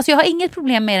barfota. Alltså jag har inget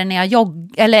problem med det när jag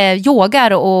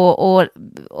yogar och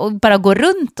bara går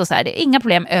runt och så här. Det är inga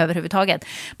problem överhuvudtaget.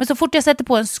 Men så fort jag sätter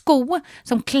på en sko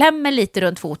som klämmer lite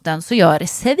runt foten så gör det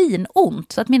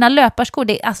svinont. Så att mina löparskor,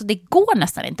 det går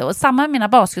nästan inte. Och samma med mina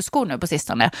basketskor nu på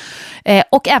sistone.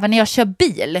 Och även när jag kör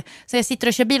bil. Så jag sitter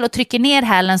och kör bil och trycker ner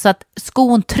hälen så att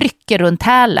skon trycker runt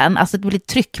hälen. Alltså det blir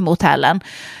tryck mot hälen.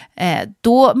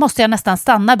 Då måste jag nästan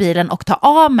stanna bilen och ta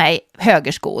av mig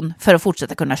högerskon för att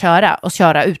fortsätta kunna köra och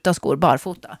köra utan skor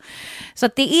barfota. Så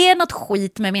att det är något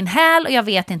skit med min häl och jag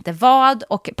vet inte vad.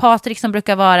 Och Patrik som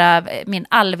brukar vara min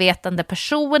allvetande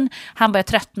person, han börjar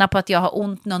tröttna på att jag har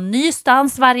ont någon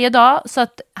nystans varje dag. Så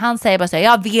att han säger bara så här,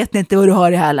 jag vet inte vad du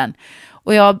har i hälen.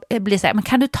 Och jag blir så här, men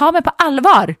kan du ta mig på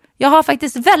allvar? Jag har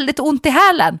faktiskt väldigt ont i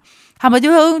hälen. Han bara, du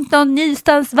har ont någon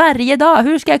nystans varje dag.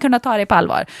 Hur ska jag kunna ta dig på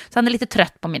allvar? Så han är lite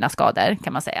trött på mina skador,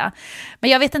 kan man säga. Men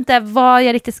jag vet inte vad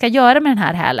jag riktigt ska göra med den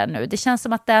här hälen nu. Det känns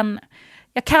som att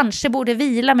jag kanske borde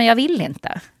vila, men jag vill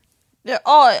inte.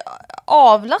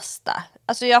 Avlasta.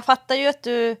 Alltså jag fattar ju att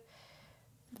du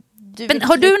men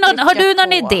har du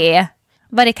någon idé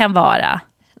vad det kan vara?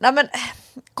 Nej, men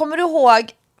kommer du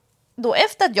ihåg då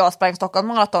efter att jag sprang Stockholm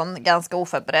Marathon ganska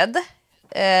oförberedd?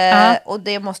 Och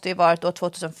det måste ju varit då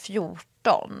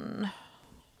 2014.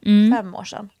 5 år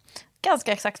sedan.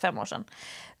 Ganska exakt 5 år sedan.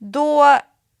 Då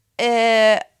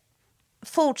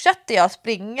fortsatte jag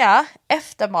springa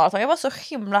efter maraton. Jag var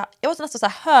så nästan så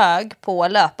här hög på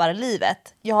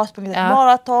löparlivet. Jag har sprungit ett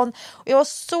maraton och jag var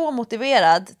så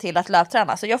motiverad till att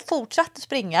löpträna. Så jag fortsatte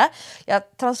springa.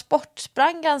 Jag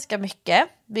transportsprang ganska mycket,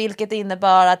 vilket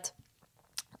innebar att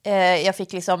jag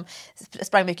fick liksom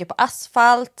sprang mycket på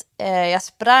asfalt. Jag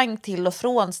sprang till och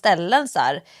från ställen så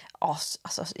här,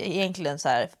 alltså egentligen så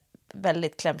här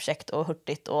väldigt klämkäckt och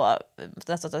hurtigt och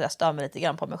nästan att jag stör mig lite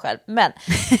grann på mig själv. Men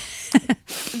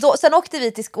sen åkte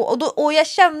vi till Skåne och jag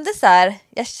kände så här,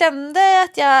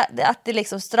 att det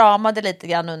liksom stramade lite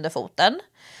grann under foten.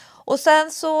 Och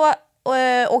sen så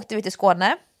åkte vi till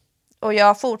Skåne och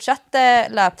jag fortsatte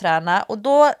löpträna och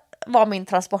då var min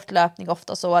transportlöpning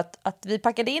ofta så att vi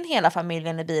packade in hela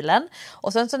familjen i bilen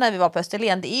och sen så när vi var på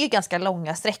Österlen, det är ju ganska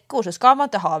långa sträckor, så ska man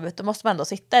till havet då måste man ändå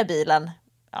sitta i bilen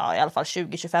i alla fall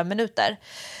 20-25 minuter.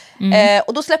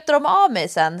 Och då släppte de av mig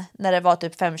sen när det var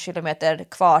typ 5 kilometer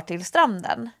kvar till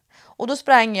stranden. Och då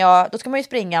ska man ju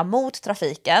springa mot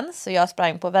trafiken, så jag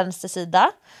sprang på vänster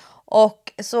sida.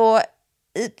 Och så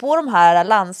på de här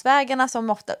landsvägarna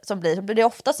så blir det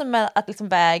ofta som att liksom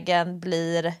vägen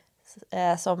blir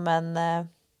som en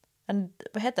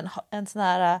vad heter en sån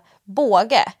här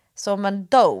båge, som en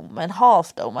dome, en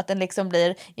half dome, att den liksom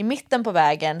blir i mitten på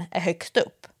vägen är högst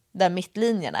upp där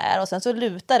mittlinjerna är och sen så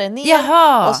lutar det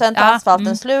ner och sen tar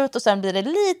asfalten slut och sen blir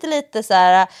det lite så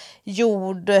här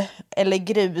jord eller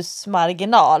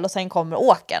grusmarginal och sen kommer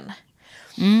åken.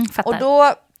 Och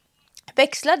då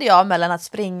växlade jag mellan att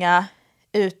springa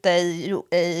ute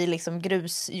i liksom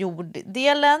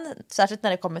grusjorddelen, särskilt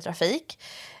när det kommer trafik,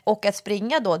 och att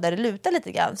springa då där det lutar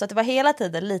lite grann, så att det var hela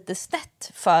tiden lite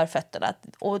snett för fötterna.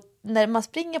 Och när man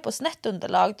springer på snett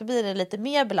underlag då blir det lite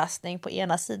mer belastning på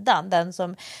ena sidan, den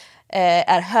som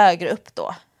är högre upp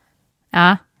då.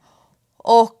 Ja.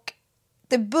 Och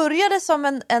det började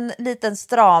som en liten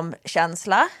stram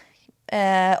känsla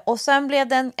och sen blev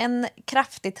det en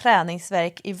kraftig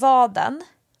träningsvärk i vaden.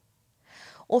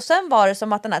 Och sen var det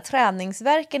som att den här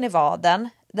träningsvärken i vaden,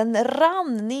 den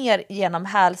rann ner genom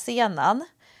hälsenan,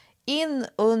 in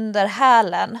under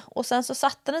hälen. Och sen så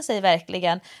satte den sig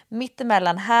verkligen mitt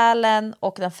emellan hälen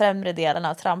och den främre delen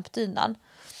av trampdynan.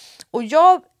 Och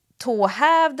jag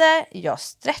tåhävde, jag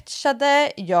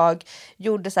stretchade, jag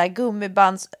gjorde så här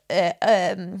gummibands...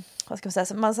 vad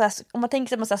ska man säga? Om man tänker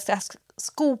sig att man ska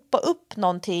skopa upp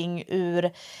någonting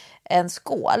ur en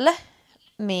skål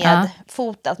med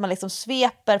foten, att man liksom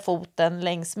sveper foten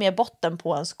längs med botten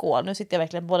på en skål. Nu sitter jag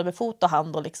verkligen både med fot och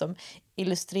hand och liksom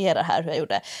illustrerar här hur jag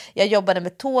gjorde. Jag jobbade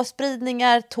med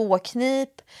tåspridningar,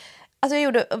 tåknip. Alltså jag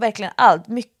gjorde verkligen allt.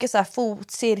 Mycket så här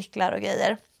fotcirklar och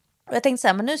grejer. Och jag tänkte så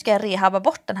här, men nu ska jag rehabba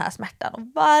bort den här smärtan. Och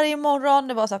varje morgon,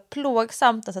 det var så här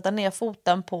plågsamt att sätta ner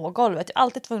foten på golvet. Jag är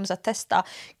alltid tvungen att testa,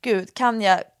 gud, kan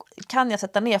jag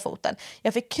sätta ner foten?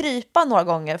 Jag fick krypa några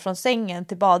gånger från sängen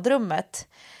till badrummet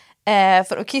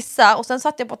för att kissa, och sen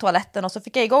satt jag på toaletten och så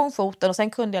fick jag igång foten och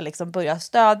sen kunde jag liksom börja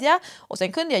stödja och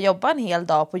sen kunde jag jobba en hel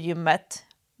dag på gymmet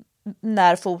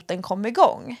när foten kom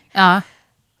igång. Ja.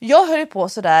 Jag höll på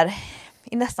så där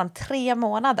i nästan 3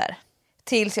 månader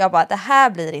tills jag bara, det här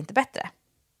blir inte bättre.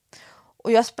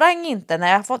 Och jag sprang inte när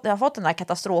jag har fått den här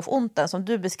katastrofonten som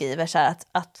du beskriver, så här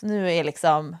att nu är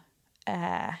liksom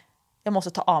jag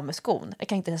måste ta av mig skon, jag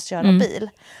kan inte ens köra bil.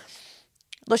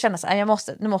 Då kände jag så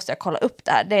här, nu måste jag kolla upp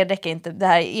det här. Det räcker inte. Det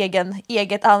här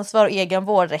eget ansvar och egen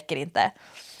vård räcker inte.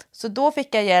 Så då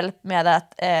fick jag hjälp med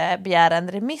att begära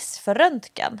en remiss för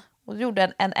röntgen. Och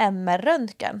gjorde en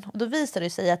MR-röntgen. Och då visade det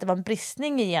sig att det var en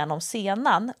bristning genom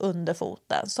senan under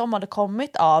foten som hade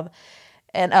kommit av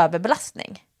en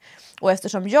överbelastning. Och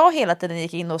eftersom jag hela tiden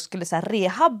gick in och skulle så här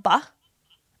rehabba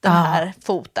den här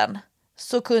foten,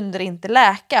 så kunde det inte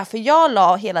läka. För jag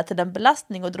la hela tiden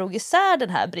belastning och drog isär den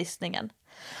här bristningen.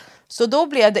 Så då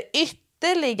blev det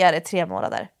ytterligare 3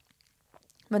 månader.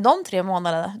 Men de 3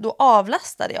 månaderna, då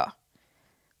avlastade jag.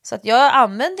 Så att jag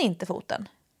använde inte foten.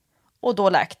 Och då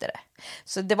läkte det.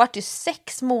 Så det var ju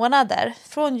 6 månader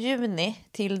från juni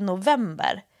till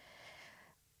november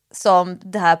som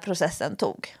den här processen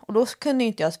tog. Och då kunde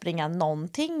inte jag springa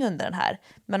någonting under den här.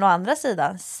 Men å andra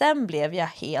sidan, sen blev jag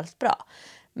helt bra.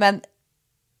 Men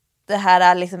det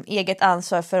här liksom eget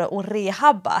ansvar för att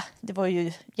rehabba, det var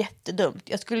ju jättedumt.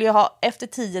 Jag skulle ju ha, efter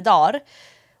 10 dagar,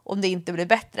 om det inte blev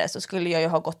bättre, så skulle jag ju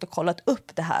ha gått och kollat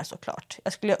upp det här såklart.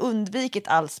 Jag skulle ha undvikit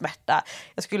all smärta.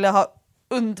 Jag skulle ha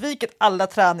undvikit alla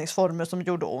träningsformer som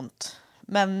gjorde ont.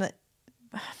 Men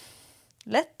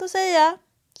lätt att säga,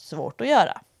 svårt att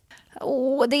göra.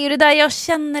 Det är ju det där jag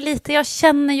känner lite. Jag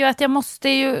känner ju att jag måste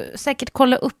ju säkert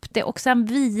kolla upp det och sen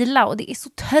vila. Och det är så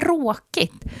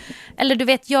tråkigt. Eller du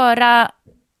vet, göra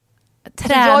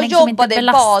träning som inte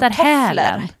belastar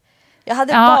hälen. Jag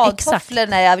hade badtofflor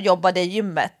när jag jobbade i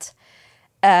gymmet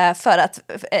för att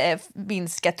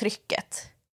minska trycket.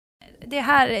 Det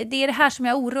är det här som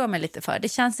jag oroar mig lite för. Det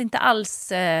känns inte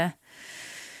alls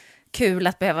kul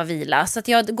att behöva vila. Så att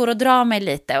jag går och drar mig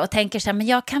lite och tänker så här, men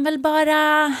jag kan väl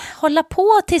bara hålla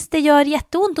på tills det gör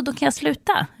jätteont och då kan jag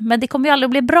sluta. Men det kommer ju aldrig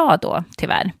bli bra då,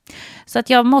 tyvärr. Så att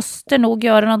jag måste nog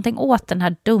göra någonting åt den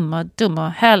här dumma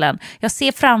hälen. Jag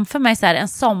ser framför mig så här en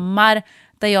sommar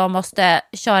där jag måste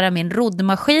köra min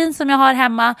roddmaskin som jag har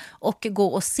hemma och gå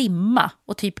och simma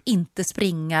och typ inte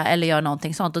springa eller göra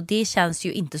någonting sånt. Och det känns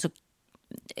ju inte så...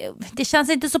 Det känns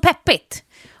inte så peppigt.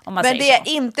 Om man men säger det är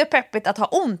så. inte peppigt att ha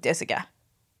ont, Jessica.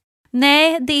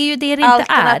 Nej, det är ju det inte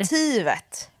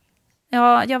alternativet.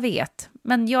 Ja, jag vet.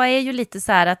 Men jag är ju lite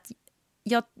så här att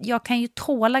jag kan ju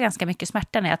tåla ganska mycket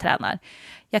smärta när jag tränar.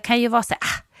 Jag kan ju vara så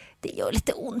här, det gör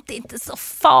lite ont, det är inte så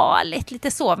farligt,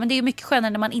 lite så. Men det är ju mycket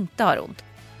skönare när man inte har ont.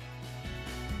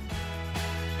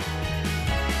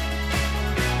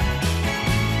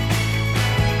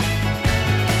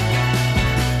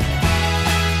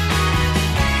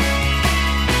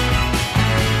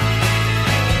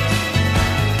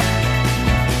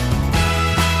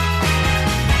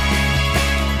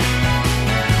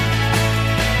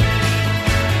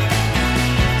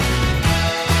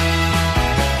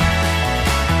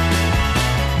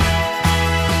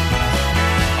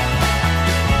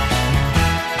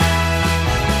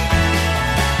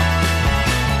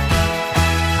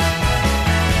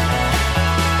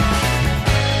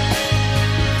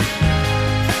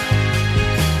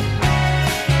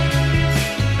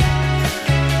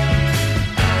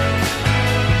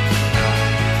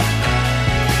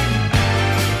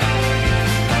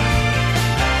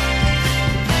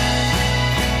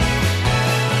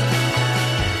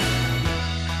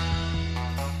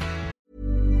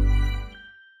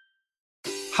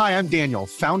 Hi, I'm Daniel,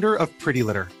 founder of Pretty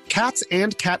Litter. Cats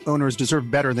and cat owners deserve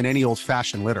better than any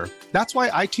old-fashioned litter. That's why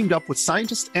I teamed up with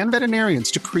scientists and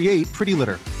veterinarians to create Pretty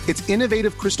Litter. Its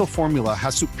innovative crystal formula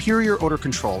has superior odor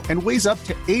control and weighs up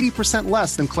to 80%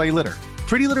 less than clay litter.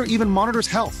 Pretty Litter even monitors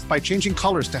health by changing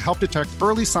colors to help detect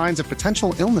early signs of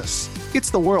potential illness.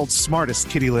 It's the world's smartest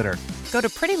kitty litter. Go to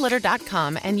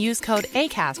prettylitter.com and use code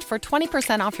ACAST for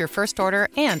 20% off your first order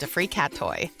and a free cat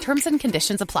toy. Terms and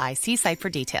conditions apply. See site for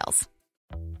details.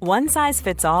 One size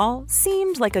fits all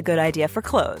seemed like a good idea for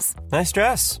clothes. Nice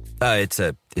dress. It's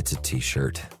a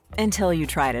t-shirt. Until you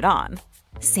tried it on.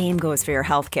 Same goes for your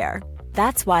healthcare.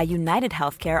 That's why United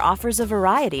Healthcare offers a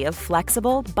variety of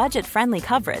flexible, budget-friendly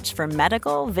coverage for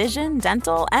medical, vision,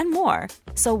 dental, and more.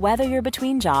 So whether you're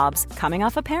between jobs, coming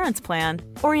off a parent's plan,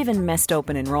 or even missed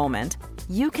open enrollment,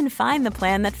 you can find the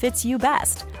plan that fits you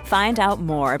best. Find out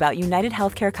more about United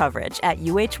Healthcare coverage at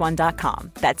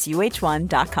uh1.com. That's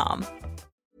uh1.com.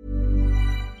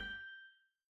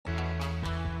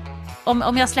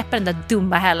 Om jag släpper den där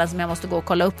dumma hälen som jag måste gå och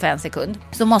kolla upp för en sekund,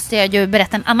 så måste jag ju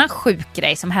berätta en annan sjuk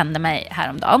grej som hände mig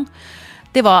häromdagen.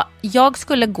 Det var, jag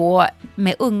skulle gå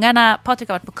med ungarna, Patrik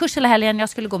har varit på kurs hela helgen, jag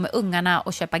skulle gå med ungarna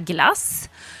och köpa glass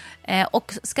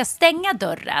och ska stänga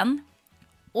dörren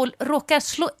och råkar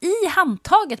slå i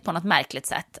handtaget på något märkligt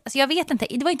sätt. Alltså jag vet inte,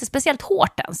 det var inte speciellt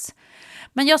hårt ens.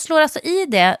 Men jag slår alltså i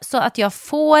det så att jag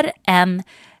får en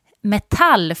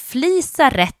metallflisa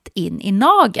rätt in i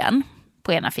nageln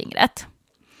på ena fingret.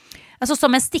 Alltså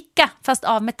som en sticka, fast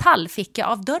av metall fick jag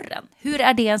av dörren. Hur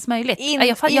är det ens möjligt?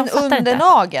 Jag under inte.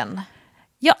 Nageln?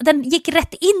 Ja, den gick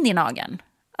rätt in i nageln.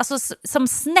 Alltså som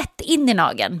snett in i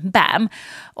nageln. Bam.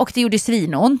 Och det gjorde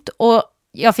svinont. Och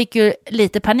jag fick ju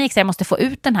lite panik så jag måste få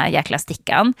ut den här jäkla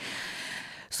stickan.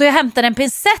 Så jag hämtar en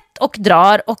pincett och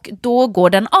drar och då går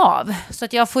den av. Så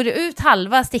att jag får ut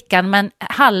halva stickan men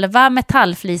halva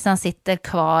metallflisan sitter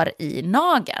kvar i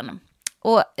nageln.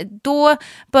 Och då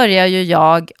börjar ju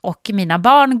jag och mina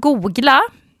barn googla.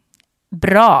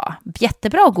 Bra,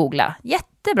 jättebra att googla.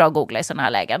 Jättebra att googla i sådana här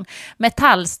lägen.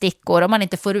 Metallstickor, om man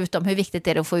inte får ut dem, hur viktigt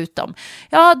är det att få ut dem?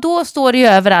 Ja, då står det ju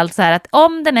överallt så här att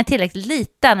om den är tillräckligt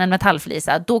liten, en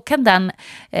metallflisa, då kan den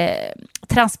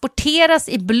transporteras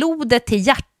i blodet till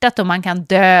hjärtat och man kan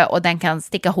dö och den kan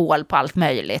sticka hål på allt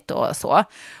möjligt och så.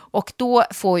 Och då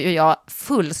får ju jag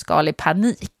fullskalig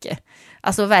panik.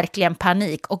 Alltså verkligen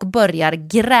panik och börjar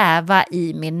gräva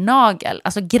i min nagel.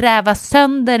 Alltså gräva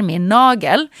sönder min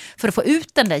nagel för att få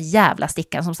ut den där jävla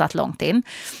stickan som satt långt in.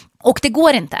 Och det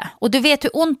går inte. Och du vet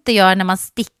hur ont det gör när man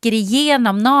sticker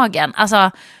igenom nageln. Alltså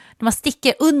när man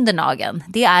sticker under nageln.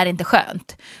 Det är inte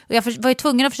skönt. Och jag var ju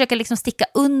tvungen att försöka liksom sticka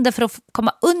under för att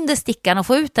komma under stickan och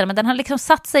få ut den. Men den har liksom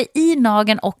satt sig i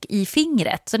nageln och i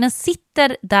fingret. Så den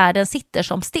sitter där den sitter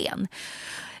som sten.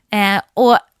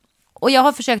 Och jag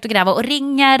har försökt att gräva och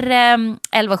ringer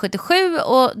 1177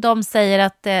 och de säger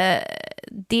att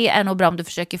det är nog bra om du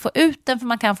försöker få ut den, för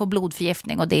man kan få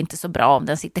blodförgiftning och det är inte så bra om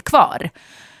den sitter kvar.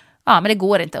 Ja, men det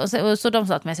går inte. Och så de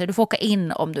sa till mig att du får åka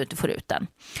in om du inte får ut den.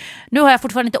 Nu har jag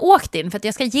fortfarande inte åkt in för att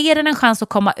jag ska ge den en chans att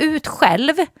komma ut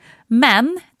själv.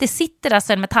 Men det sitter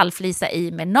alltså en metallflisa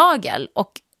i med nagel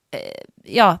och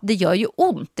ja, det gör ju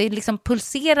ont. Det liksom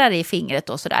pulserar i fingret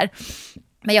och sådär.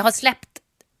 Men jag har släppt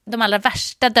de allra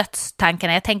värsta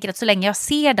dödstankarna. Jag tänker att så länge jag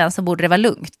ser den så borde det vara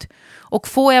lugnt. Och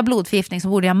får jag blodförgiftning så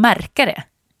borde jag märka det.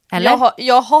 Eller?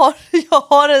 Jag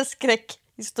har en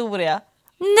skräckhistoria.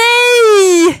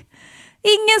 Nej!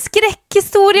 Ingen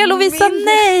skräckhistoria, Lovisa,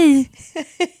 nej!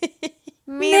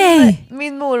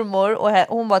 Min mormor, och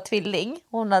hon var tvilling.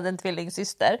 Hon hade en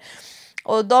tvillingsyster.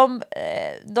 Och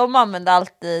de använde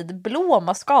alltid blå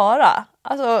mascara.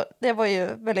 Alltså det var ju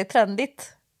väldigt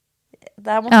trendigt.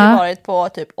 Det här måste ju varit på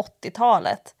typ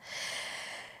 80-talet.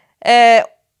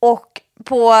 Och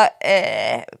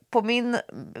på min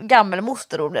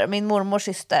gammelmoster, min mormors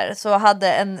syster, så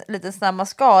hade en liten sån här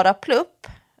mascara-plupp.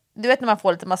 Du vet när man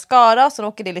får lite mascara och så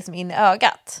åker det liksom in i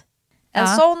ögat. En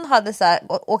sån hade så här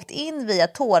åkt in via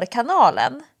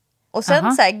tårkanalen. Och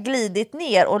sen så här glidit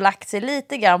ner och lagt sig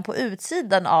lite grann på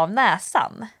utsidan av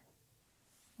näsan.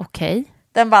 Okej.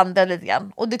 Den vandrade lite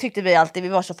grann. Och det tyckte vi alltid, vi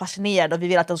var så fascinerade. Och vi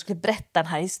ville att de skulle berätta den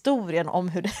här historien om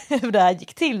hur det här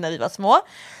gick till när vi var små.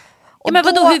 Och ja, men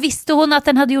vadå, hur visste hon att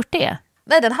den hade gjort det?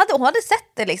 Nej, hon hade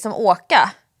sett det liksom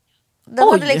åka. Den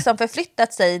hade liksom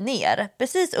förflyttat sig ner.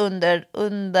 Precis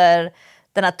under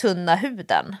den här tunna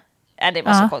huden. Ja, det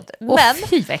var så konstigt. Men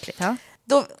fy, verkligen.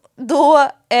 Ja. Då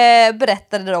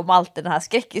berättade de alltid den här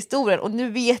skräckhistorien. Och nu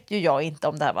vet ju jag inte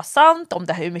om det här var sant. Om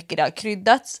det här, hur mycket det har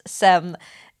kryddats sen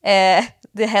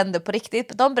det hände på riktigt.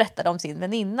 De berättade om sin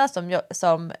väninna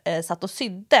som satt och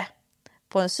sydde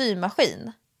på en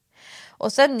symaskin.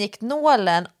 Och sen gick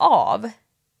nålen av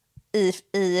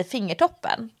i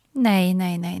fingertoppen. Nej.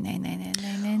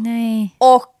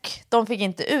 Och de fick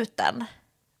inte ut den.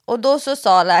 Och då så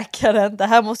sa läkaren, det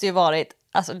här måste ju varit,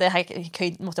 alltså det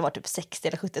här måste vara typ 60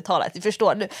 eller 70-talet, du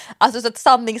förstår nu. Alltså så att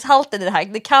sanningshalten i det här,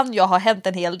 det kan ju ha hänt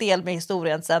en hel del med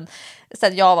historien sen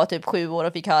jag var typ 7 år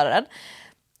och fick höra den.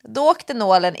 Då åkte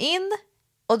nålen in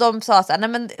och de sa så här, nej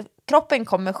men kroppen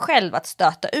kommer själv att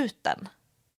stöta ut den.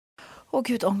 Åh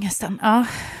gud, ångesten. Ja.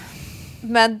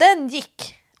 Men den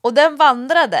gick och den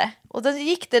vandrade och då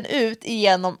gick den ut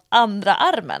igenom andra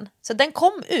armen. Så den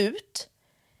kom ut.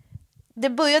 Det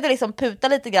började liksom puta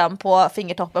lite grann på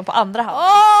fingertoppen på andra handen.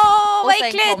 Och sen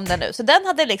äckligt. kom den ut. Så den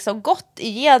hade liksom gått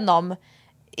igenom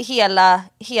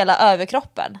hela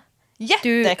överkroppen.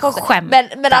 Jättekonstigt.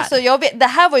 Men alltså det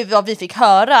här var ju vad vi fick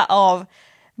höra av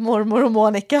mormor och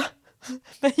Monica.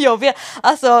 Men jag vet,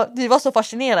 alltså vi var så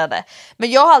fascinerade.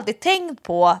 Men jag har alltid tänkt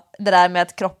på det där med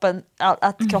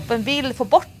att kroppen vill få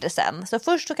bort det sen. Så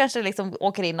först så kanske det liksom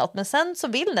åker inåt, men sen så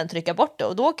vill den trycka bort det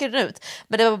och då åker den ut.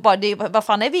 Men det var bara, vad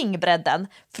fan är vingbredden?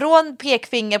 Från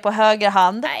pekfinger på höger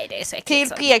hand till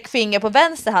pekfinger på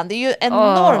vänster hand. Det är ju en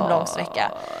enorm lång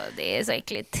sträcka. Det är så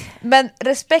äckligt. Men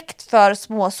respekt för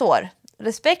småsår.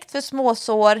 Respekt för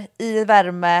småsår i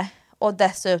värme och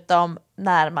dessutom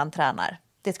när man tränar.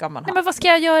 Det ska man ha. Nej, men vad ska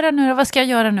jag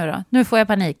göra nu då? Nu får jag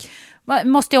panik.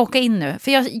 Måste jag åka in nu?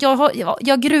 För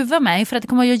jag gruvar mig för att det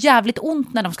kommer att göra jävligt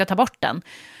ont när de ska ta bort den.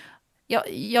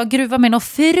 Jag gruvar mig nog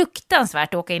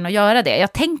fruktansvärt att åka in och göra det.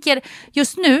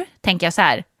 Just nu tänker jag så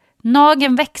här.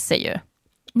 Nageln växer ju.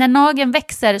 När nageln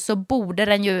växer så borde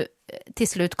den ju till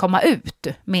slut komma ut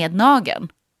med nageln.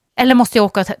 Eller måste jag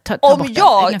åka och ta bort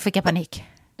den? Nu fick jag panik.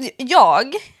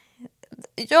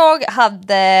 Jag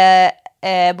hade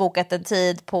bokat en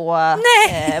tid på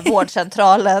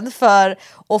vårdcentralen för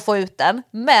att få ut den.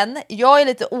 Men jag är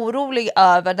lite orolig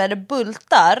över när det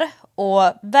bultar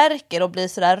och värker och blir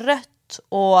sådär rött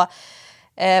och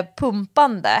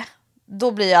pumpande.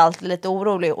 Då blir jag alltid lite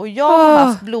orolig. Och jag har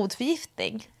haft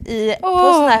blodförgiftning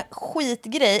på sån här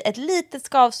skitgrej. Ett litet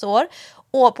skavsår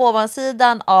och på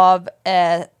ovansidan av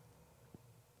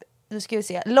nu ska vi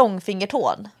se,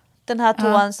 långfingertån. Den här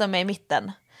tån som är i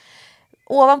mitten.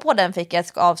 Ovanpå den fick jag ett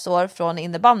skavsår från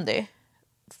innebandy.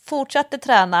 Fortsatte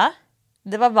träna.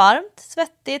 Det var varmt,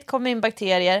 svettigt, kom in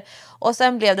bakterier. Och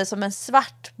sen blev det som en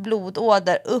svart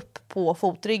blodåder upp på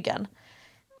fotryggen.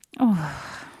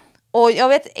 Och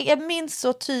jag minns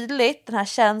så tydligt den här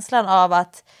känslan av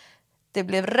att det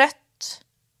blev rött.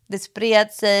 Det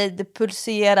spred sig, det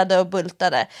pulserade och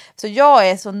bultade. Så jag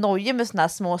är så nojig med såna här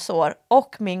små sår.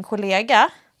 Och min kollega,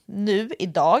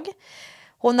 idag,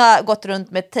 hon har gått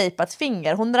runt med ett tejpat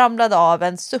finger. Hon ramlade av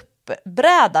en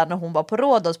SUP-bräda när hon var på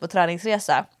Rhodos på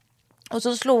träningsresa. Och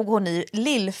så slog hon i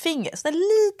lillfinger, så en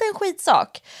liten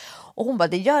skitsak. Och hon bara,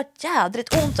 det gör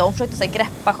jädrigt ont. Så hon försökte så här,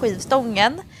 greppa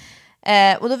skivstången.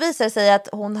 Och då visade det sig att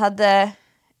hon hade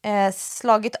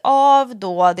slagit av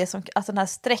då det som, alltså den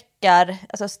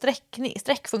här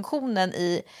sträckfunktionen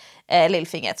i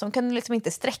lillfingret. Så hon kunde liksom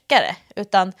inte sträcka det,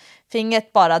 utan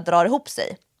fingret bara drar ihop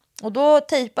sig. Och då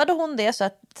tejpade hon det så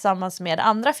att, tillsammans med det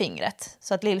andra fingret.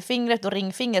 Så att lillfingret och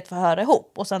ringfingret får höra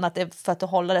ihop. Och sen att det för att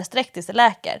hålla det sträckt tills det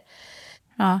läker.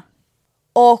 Ja.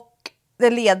 Och det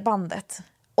ledbandet.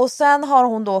 Och sen har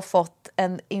hon då fått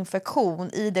en infektion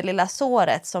i det lilla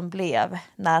såret som blev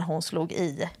när hon slog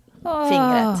i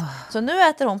fingret. Så nu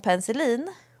äter hon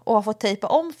penicillin och har fått tejpa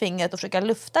om fingret och försöka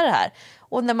lufta det här.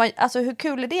 Och när man, alltså hur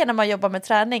kul är det när man jobbar med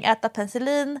träning? Äta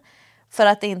penicillin för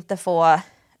att inte få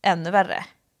ännu värre.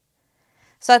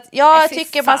 Så att jag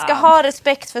tycker man ska ha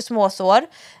respekt för småsår.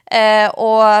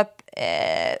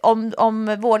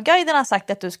 Om vårdguiden har sagt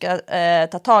att du ska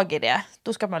ta tag i det,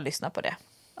 då ska man lyssna på det.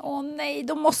 Nej,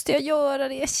 då måste jag göra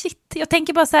det. Shit, jag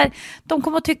tänker bara så här, de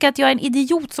kommer att tycka att jag är en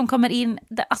idiot som kommer in.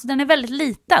 Alltså den är väldigt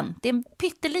liten. Det är en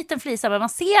pytteliten flisa, men man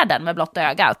ser den med blotta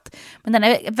ögat. Men den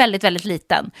är väldigt, väldigt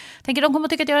liten. Jag tänker de kommer att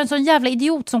tycka att jag är en sån jävla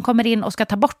idiot som kommer in och ska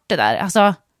ta bort det där.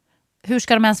 Alltså, hur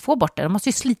ska de ens få bort det? De måste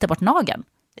ju slita bort nageln.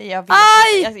 Jag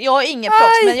har ingen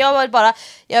props, men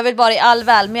jag vill bara i all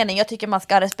välmening. Jag tycker man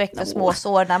ska ha respekt för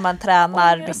småsår när man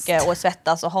tränar mycket och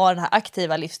svettas och har den här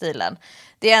aktiva livsstilen.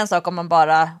 Det är en sak om man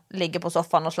bara ligger på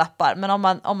soffan och slappar,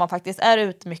 men om man faktiskt är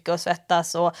ute mycket och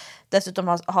svettas och dessutom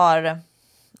har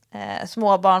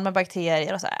småbarn med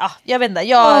bakterier och så här, jag vet inte,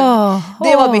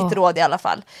 det var mitt råd i alla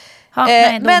fall.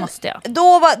 Men måste jag.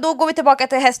 Då går vi tillbaka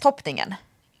till hästhoppningen.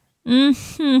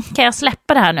 Kan jag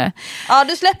släppa det här nu? Ja,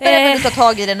 du släpper det, men du tar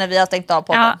tag i det när vi har stängt av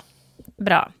podden. Ja,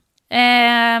 bra.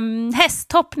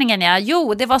 Hästhoppningen, ja.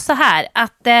 Jo, det var så här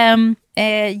att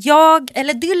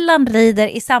Dylan rider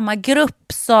i samma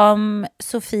grupp som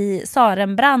Sofie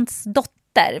Sarenbrants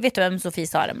dotter. Vet du vem Sofie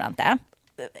Sarenbrant är?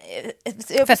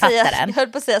 Författaren. Jag höll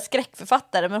på att säga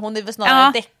skräckförfattare, men hon är väl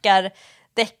snarare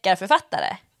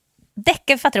deckarförfattare.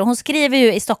 Deckarförfattare. Hon skriver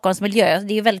ju i Stockholms miljö.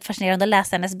 Det är ju väldigt fascinerande att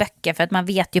läsa hennes böcker, för att man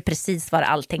vet ju precis var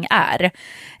allting är.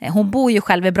 Hon bor ju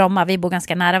själv i Bromma, vi bor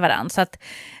ganska nära varandra. Så att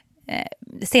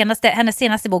hennes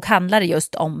senaste bok handlar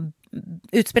just om,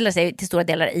 utspelar sig till stora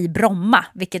delar i Bromma,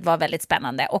 vilket var väldigt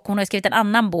spännande. Och hon har skrivit en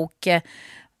annan bok,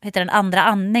 heter Den andra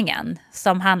andningen,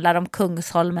 som handlar om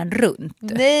Kungsholmen runt.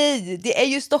 Nej, det är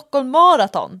ju Stockholm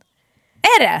Marathon.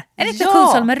 Är det? Är det inte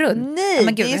Kungsholmen runt? Nej,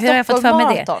 men gud, det är hur har jag fått för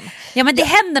mig det? Ja, men det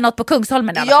händer något på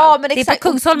Kungsholmen i alla fall. Men det är på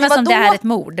Kungsholmen som det är ett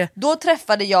mord. Då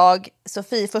träffade jag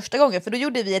Sofie första gången, för då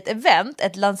gjorde vi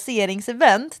ett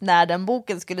lanseringsevent när den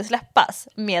boken skulle släppas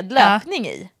med löpning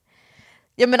i.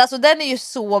 Ja, men alltså den är ju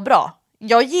så bra.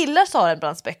 Jag gillar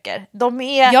Sarenbrants böcker.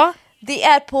 Det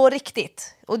är på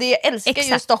riktigt. Och jag älskar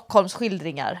ju Stockholms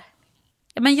skildringar.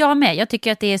 Men jag med, jag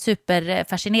tycker att det är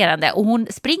superfascinerande. Och hon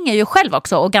springer ju själv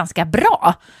också, och ganska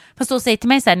bra. Fast då säger till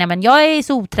mig så här, nej men jag är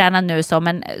så otränad nu,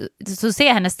 så ser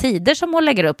jag hennes tider som hon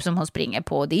lägger upp som hon springer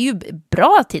på. Det är ju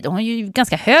bra tid, hon har ju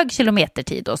ganska hög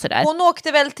kilometertid och sådär. Hon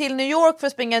åkte väl till New York för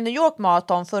att springa New York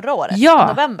Marathon förra året, i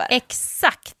november.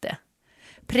 Exakt.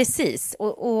 Precis.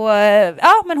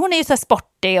 Men hon är ju så här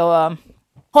sportig och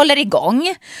håller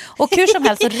igång. Och hur som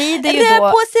helst så rider ju då...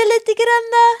 Rör på sig lite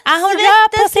grann. Hon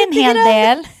rör på sig en hel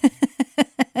del.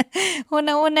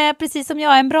 Hon är precis som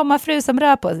jag, en Brommafru som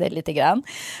rör på sig lite grann.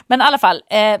 Men i alla fall,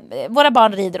 våra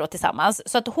barn rider då tillsammans.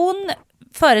 Så att hon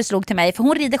föreslog till mig, för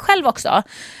hon rider själv också.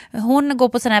 Hon går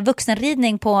på sån här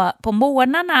vuxenridning på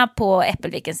morgnarna på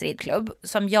Äppelvikens ridklubb,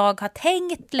 som jag har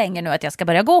tänkt länge nu att jag ska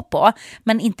börja gå på,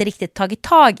 men inte riktigt tagit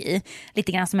tag i.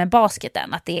 Lite grann som en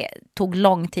basketen, att det tog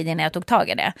lång tid innan jag tog tag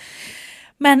i det.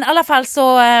 Men i alla fall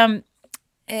så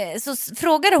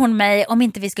frågade hon mig om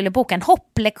inte vi skulle boka en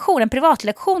hopplektion, en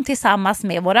privatlektion tillsammans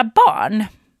med våra barn.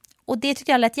 Och det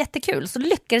tyckte jag lät jättekul. Så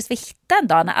lyckades vi hitta en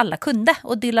dag när alla kunde.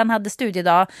 Och Dylan hade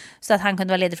studiedag så att han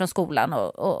kunde vara ledig från skolan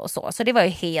och så. Så det var ju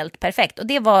helt perfekt. Och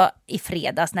det var i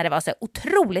fredags när det var så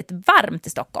otroligt varmt i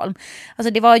Stockholm.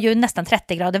 Alltså det var ju nästan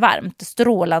 30 grader varmt.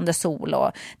 Strålande sol,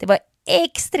 och det var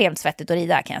extremt svettigt att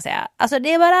rida, kan jag säga. Alltså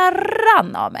det bara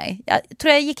rann av mig. Jag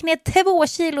tror jag gick ner 2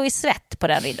 kilo i svett på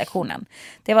den ridlektionen.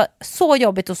 Det var så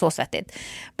jobbigt och så svettigt.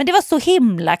 Men det var så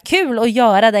himla kul att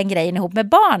göra den grejen ihop med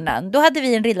barnen. Då hade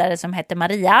vi en ridlärare som hette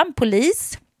Maria,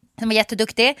 polis. Som var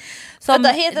jätteduktig.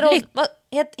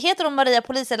 Heter hon Maria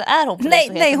Polis eller är hon polis?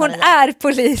 Nej, hon är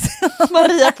polis.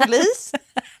 Maria Polis?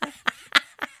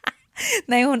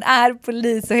 Nej, hon är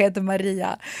polis och heter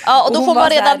Maria. Ja, och då får man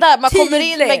redan där, man kommer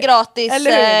in med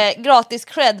gratis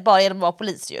cred bara genom att vara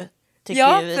polis ju.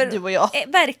 tycker ju du och jag.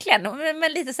 Verkligen,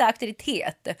 men lite så här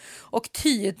auktoritet och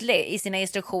tydlig i sina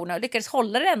instruktioner och lyckades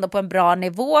hålla det ändå på en bra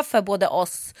nivå för både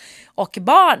oss och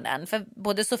barnen. För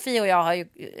både Sofie och jag har ju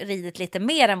ridit lite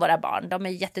mer än våra barn. De är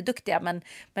jätteduktiga, men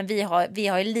vi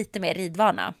har ju lite mer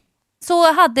ridvana.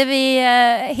 Så hade vi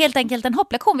helt enkelt en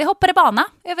hopplektion. Vi hoppade bana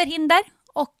över hinder.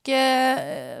 Och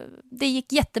det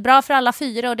gick jättebra för alla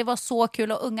 4 och det var så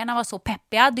kul och ungarna var så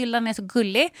peppiga. Dylan är så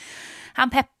gullig. Han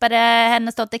peppade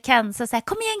hennes dotter Kenza så här,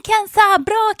 kom igen Kenza,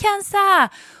 bra Kenza.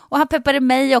 Och han peppade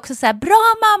mig också så här,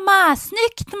 bra mamma,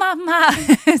 snyggt mamma.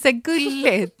 Så här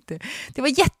gulligt. Det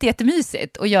var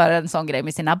jättemysigt att göra en sån grej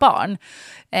med sina barn.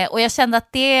 Och jag kände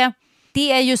att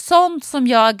det är ju sånt som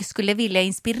jag skulle vilja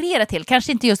inspirera till.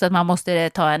 Kanske inte just att man måste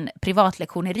ta en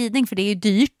privatlektion i ridning för det är ju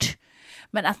dyrt.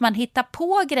 Men att man hittar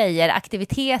på grejer,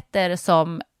 aktiviteter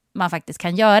som man faktiskt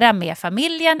kan göra med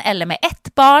familjen eller med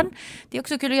ett barn. Det är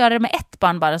också kul att göra det med ett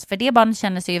barn bara, för det barn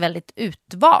känner sig ju väldigt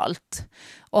utvalt.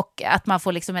 Och att man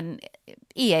får liksom en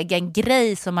egen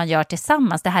grej som man gör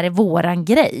tillsammans. Det här är våran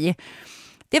grej.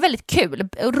 Det är väldigt kul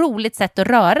och roligt sätt att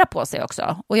röra på sig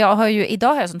också. Och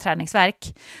idag har jag som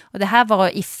träningsvärk. Och det här var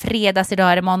i fredags,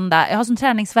 idag är det måndag. Jag har som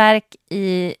träningsvärk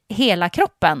i hela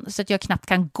kroppen så att jag knappt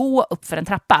kan gå upp för en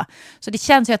trappa. Så det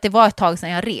känns ju att det var ett tag sedan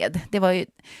jag red. Jag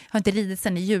har inte ridit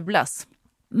sedan i julas.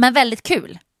 Men väldigt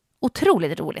kul.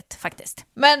 Otroligt roligt faktiskt.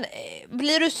 Men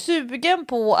blir du sugen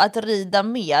på att rida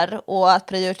mer och att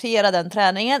prioritera den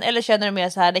träningen? Eller känner du mer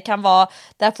så här,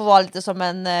 det här får vara lite som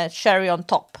en cherry on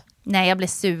top? Nej, jag blir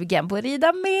sugen på att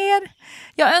rida mer.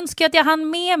 Jag önskar att jag hann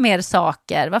med mer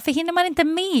saker. Varför hinner man inte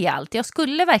med allt? Jag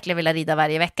skulle verkligen vilja rida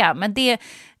varje vecka. Men det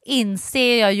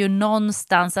inser jag ju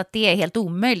någonstans att det är helt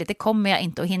omöjligt. Det kommer jag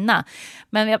inte att hinna.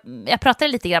 Men jag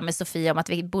pratade lite grann med Sofie om att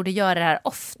vi borde göra det här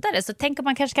oftare. Så tänk om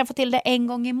man kanske kan få till det en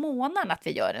gång i månaden att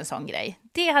vi gör en sån grej.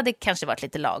 Det hade kanske varit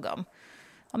lite lagom.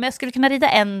 Om jag skulle kunna rida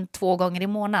 1-2 gånger i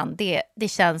månaden. Det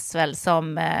känns väl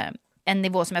som en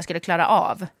nivå som jag skulle klara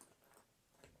av.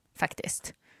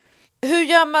 Faktiskt. Hur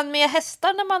gör man med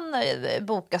hästar när man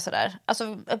bokar sådär?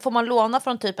 Alltså, får man låna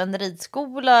från typ en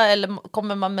ridskola eller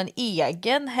kommer man med en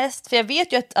egen häst? För jag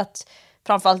vet ju att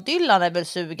framförallt Dylan är väl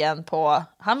sugen på,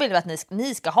 han vill väl att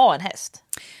ni ska ha en häst?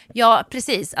 Ja,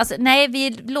 precis. Alltså, nej, vi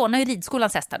lånar ju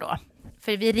ridskolans hästar då.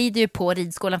 För vi rider ju på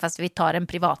ridskolan fast vi tar en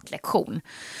privatlektion.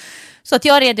 Så att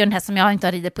jag red ju en häst som jag inte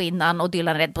har ridit på innan och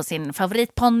Dylan red på sin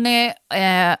favoritponny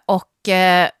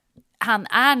han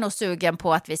är nog sugen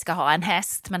på att vi ska ha en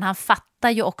häst, men han fattar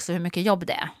ju också hur mycket jobb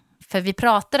det är. För vi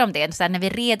pratade om det, så här, när vi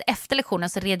red efter lektionen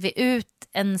så red vi ut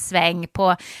en sväng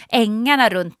på ängarna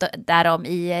runt därom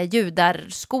i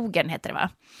Judarskogen heter det va?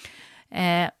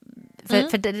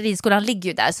 För ridskolan ligger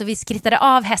ju där, så vi skrittade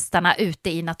av hästarna ute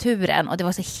i naturen och det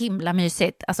var så himla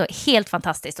mysigt, alltså helt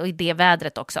fantastiskt och i det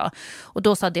vädret också. Och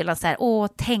då sa Dylan så här,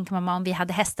 tänk mamma om vi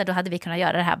hade hästar då hade vi kunnat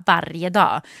göra det här varje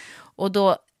dag. Och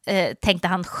då tänkte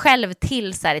han själv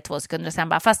till så här i 2 sekunder och sen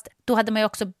bara, fast då hade man ju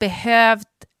också behövt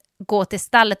gå till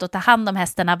stallet och ta hand om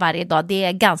hästarna varje dag. Det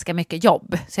är ganska mycket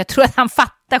jobb. Så jag tror att han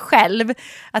fattar själv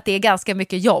att det är ganska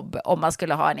mycket jobb om man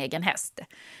skulle ha en egen häst.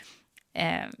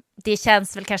 Det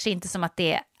känns väl kanske inte som att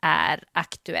det är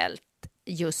aktuellt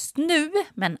just nu,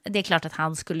 men det är klart att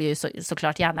han skulle ju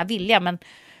såklart gärna vilja, men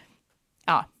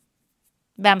ja,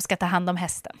 vem ska ta hand om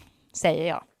hästen, säger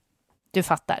jag. Du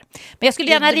fattar. Men jag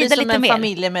skulle gärna rida lite mer. Det blir som en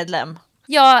familjemedlem.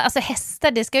 Ja, alltså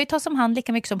hästar, det ska ju tas om hand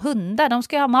lika mycket som hundar. De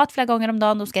ska ju ha mat flera gånger om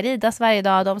dagen, de ska ridas varje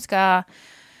dag,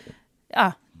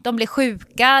 de blir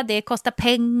sjuka, det kostar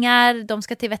pengar, de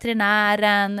ska till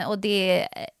veterinären och det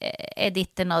är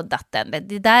ditten och datten.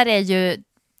 Det där är ju,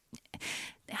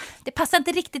 det passar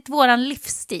inte riktigt våran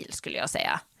livsstil skulle jag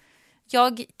säga.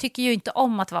 Jag tycker ju inte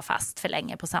om att vara fast för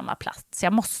länge på samma plats.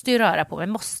 Jag måste ju röra på mig,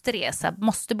 måste resa,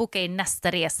 måste boka in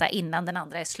nästa resa innan den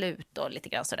andra är slut och lite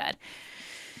grann sådär.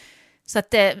 Så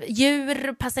att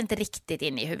djur passar inte riktigt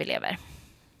in i hur vi lever.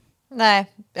 Nej,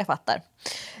 jag fattar.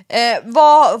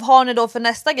 Vad har ni då för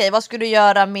nästa grej? Vad ska du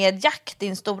göra med Jack,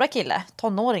 din stora kille,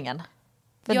 tonåringen?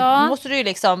 För ja. Nu måste du ju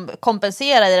liksom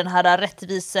kompensera i den här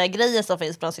rättvisa grejen som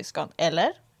finns bland syskon,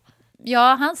 eller?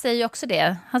 Ja, han säger ju också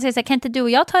det. Han säger så här, kan inte du och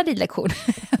jag ta en ridlektion?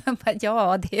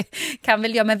 Ja, det kan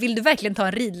väl jag, men vill du verkligen ta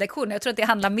en ridlektion? Jag tror att det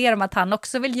handlar mer om att han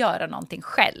också vill göra någonting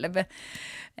själv.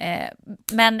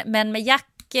 Men med Jack,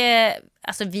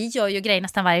 alltså vi gör ju grejer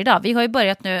nästan varje dag. Vi har ju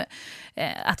börjat nu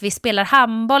att vi spelar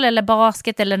handboll eller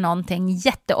basket eller någonting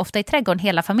jätteofta i trädgården,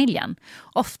 hela familjen.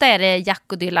 Ofta är det Jack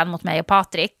och Dylan mot mig och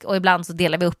Patrik och ibland så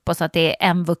delar vi upp oss så att det är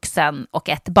en vuxen och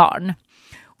ett barn.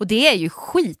 Och det är ju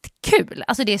skitkul.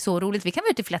 Alltså det är så roligt. Vi kan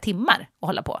vara ute i flera timmar och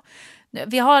hålla på.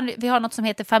 Vi har något som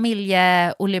heter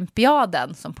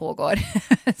familjeolympiaden som pågår.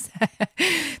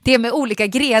 Det är med olika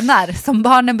grenar som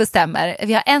barnen bestämmer.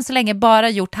 Vi har än så länge bara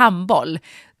gjort handboll.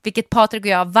 Vilket Patrik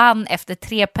och jag vann efter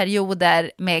 3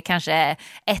 perioder med kanske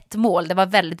 1 mål. Det var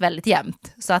väldigt, väldigt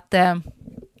jämnt. Så att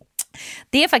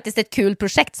det är faktiskt ett kul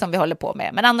projekt som vi håller på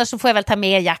med. Men annars så får jag väl ta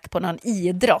med Jack på någon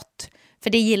idrott. För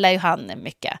det gillar ju han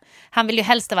mycket. Han vill ju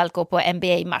helst av allt gå på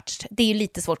NBA-match. Det är ju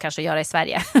lite svårt kanske att göra i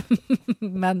Sverige.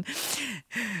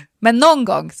 men någon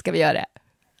gång ska vi göra det.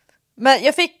 Men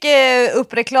jag fick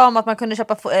upp reklam att man kunde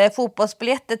köpa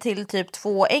fotbollsbiljetter till typ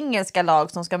 2 engelska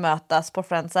lag som ska mötas på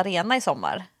Friends Arena i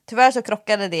sommar. Tyvärr så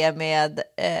krockade det med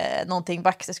någonting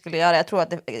Baxter skulle göra. Jag tror att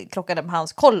det krockade med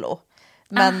hans kollo.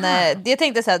 Men det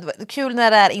tänkte jag säga, kul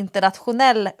när det är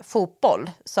internationell fotboll,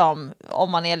 som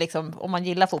om man är liksom, om man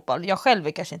gillar fotboll. Jag själv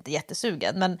är kanske inte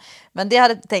jättesugen, men det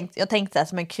hade jag tänkt så här,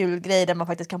 som en kul grej där man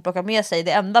faktiskt kan plocka med sig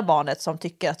det enda barnet som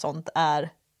tycker att sånt är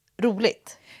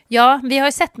roligt. Ja, vi har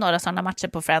ju sett några sådana matcher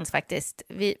på Friends faktiskt.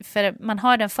 För man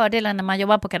har den fördelen när man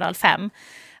jobbar på kanal 5,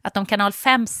 att om kanal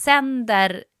 5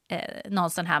 sänder någon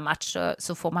sån här match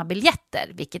så får man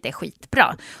biljetter, vilket är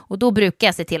skitbra. Och då brukar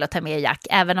jag se till att ta med Jack,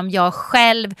 även om jag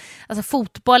själv, alltså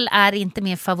fotboll är inte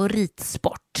min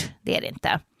favoritsport, det är det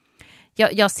inte.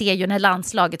 Jag ser ju när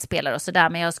landslaget spelar och sådär,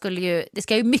 men det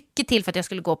ska ju mycket till för att jag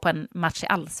skulle gå på en match i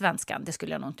Allsvenskan. Det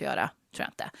skulle jag nog inte göra, tror jag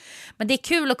inte. Men det är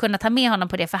kul att kunna ta med honom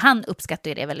på det, för han uppskattar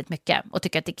ju det väldigt mycket och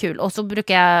tycker att det är kul. Och så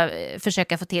brukar jag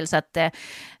försöka få till så att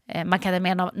man kan ta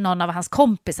med någon av hans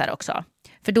kompisar också.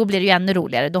 För då blir det ju ännu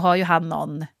roligare. Då har ju han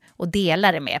någon att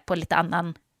dela det med på lite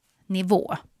annan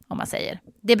nivå, om man säger.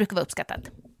 Det brukar vara uppskattat.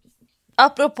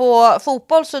 Apropå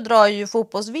fotboll så drar ju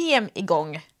fotbolls-VM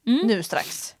igång nu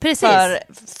strax. Precis.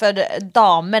 För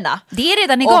damerna. Det är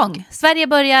redan igång. Sverige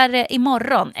börjar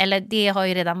imorgon. Eller det har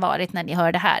ju redan varit när ni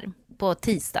hör det här. På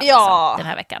tisdag alltså, den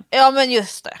här veckan. Ja, men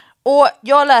just det. Och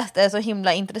jag läste ett så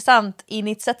himla intressant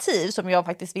initiativ som jag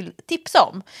faktiskt vill tipsa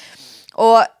om.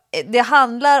 Och det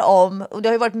handlar om, och det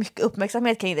har ju varit mycket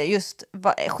uppmärksamhet kring det, just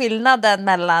skillnaden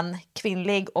mellan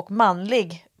kvinnlig och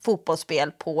manlig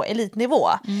fotbollsspel på elitnivå.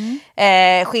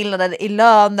 Skillnaden i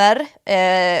löner,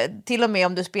 till och med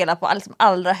om du spelar på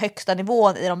allra högsta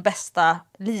nivån i de bästa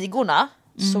ligorna,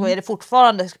 så är det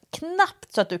fortfarande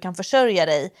knappt så att du kan försörja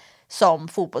dig som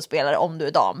fotbollsspelare om du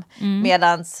är dam.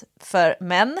 Medans för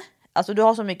män, alltså du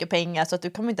har så mycket pengar så att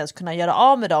du kommer inte ens kunna göra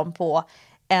av med dem på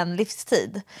en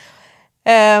livstid.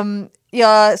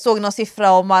 Jag såg någon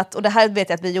siffra om att, och det här vet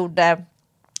jag att vi gjorde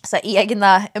så här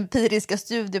egna empiriska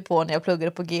studier på när jag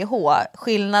pluggade på GH,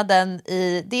 skillnaden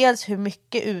i dels hur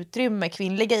mycket utrymme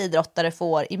kvinnliga idrottare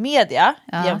får i media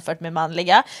jämfört med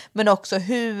manliga, men också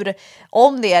hur,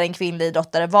 om det är en kvinnlig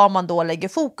idrottare, vad man då lägger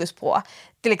fokus på.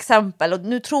 Till exempel, och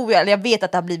nu tror jag vet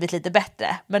att det har blivit lite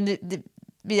bättre, men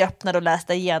vi öppnade och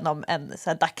läste igenom en så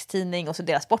här dagstidning och så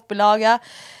deras sportbilaga,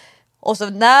 och så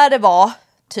när det var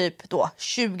typ då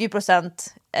 20%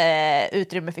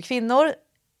 utrymme för kvinnor,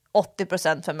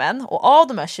 80% för män, och av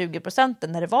de här 20%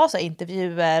 när det var så här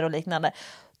intervjuer och liknande,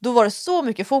 då var det så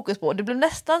mycket fokus på, det blev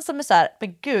nästan som så här,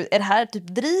 men gud, är det här typ,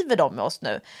 driver de med oss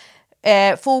nu?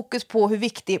 Fokus på hur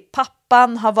viktig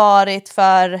pappan har varit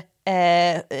för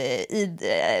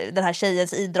den här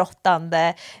tjejens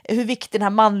idrottande, hur viktig den här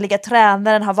manliga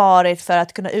tränaren har varit för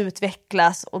att kunna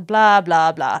utvecklas och bla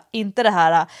bla bla. Inte det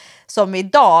här som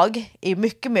idag är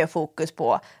mycket mer fokus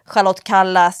på Charlotte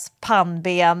Kallas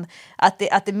pannben, att det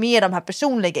är mer de här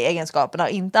personliga egenskaperna och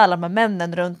inte alla de här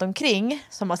männen runt omkring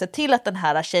som har sett till att den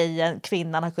här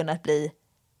kvinnan har kunnat bli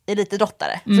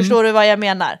elitidrottare. Förstår du vad jag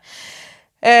menar?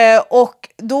 Och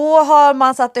då har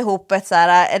man satt ihop ett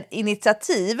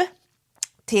initiativ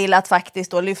till att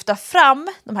faktiskt då lyfta fram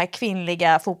de här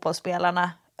kvinnliga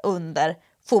fotbollsspelarna under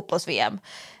fotbolls-VM.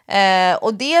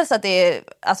 Och dels att det är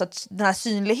alltså den här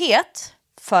synlighet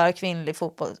för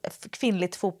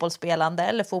kvinnligt fotbollsspelande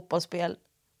eller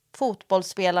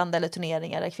fotbollsspelande eller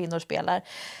turneringar där kvinnor spelar.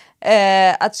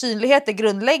 Att synlighet är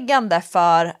grundläggande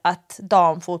för att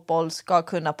damfotboll ska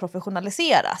kunna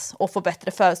professionaliseras och få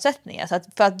bättre förutsättningar. Så att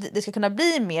för att det ska kunna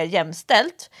bli mer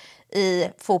jämställt i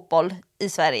fotboll i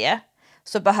Sverige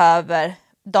så behöver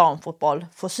damfotboll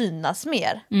få synas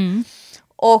mer.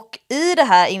 Och i det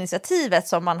här initiativet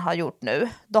som man har gjort nu,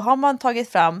 då har man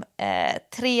tagit fram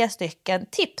 3 stycken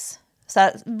tips. Så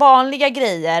här, vanliga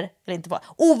grejer, eller inte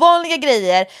ovanliga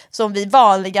grejer som vi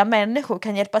vanliga människor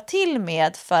kan hjälpa till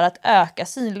med för att öka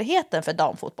synligheten för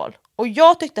damfotboll. Och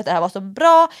jag tyckte att det här var så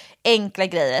bra, enkla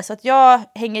grejer, så att jag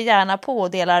hänger gärna på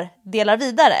och delar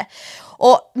vidare.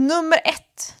 Och nummer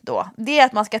 1 då, det är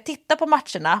att man ska titta på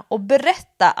matcherna och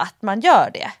berätta att man gör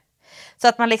det. Så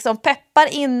att man liksom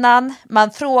peppar innan,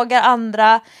 man frågar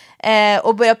andra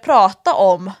och börjar prata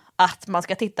om att man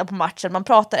ska titta på matchen. Man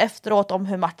pratar efteråt om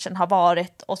hur matchen har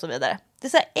varit och så vidare. Det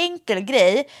är så här enkel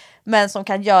grej, men som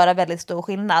kan göra väldigt stor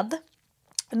skillnad.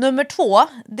 Nummer 2,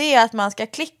 det är att man ska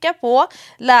klicka på,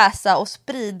 läsa och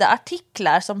sprida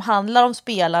artiklar som handlar om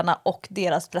spelarna och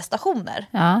deras prestationer.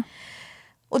 Ja.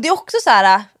 Och det är också så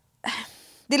här,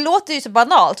 det låter ju så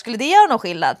banalt, skulle det göra någon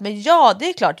skillnad? Men ja, det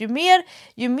är klart,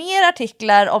 ju mer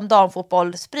artiklar om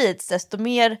damfotboll sprids, desto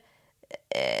mer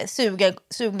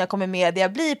sugna kommer media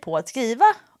bli på att skriva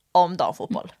om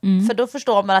damfotboll. För då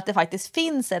förstår man att det faktiskt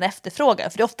finns en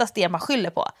efterfrågan, för det är oftast det man skyller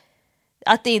på.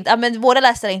 Att det inte, men våra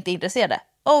läsare är inte intresserade.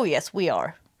 Oh yes, we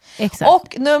are. Exakt.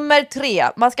 Och nummer 3,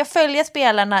 man ska följa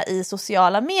spelarna i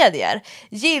sociala medier.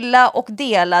 Gilla och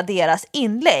dela deras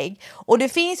inlägg. Och det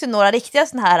finns ju några riktiga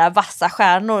såna här vassa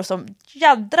stjärnor som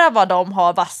jädrar vad de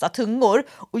har vassa tungor.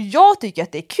 Och jag tycker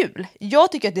att det är kul.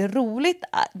 Jag tycker att det är roligt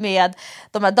med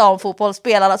de här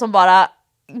damfotbollsspelarna som bara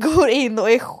går in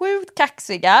och är sjukt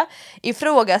kaxiga,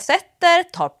 ifrågasätter,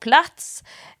 tar plats,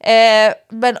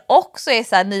 men också är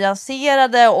så här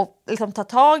nyanserade och liksom tar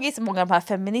tag i så många av de här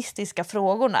feministiska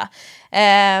frågorna.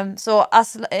 Så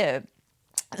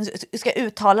du ska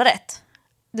uttala rätt.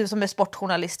 Du som är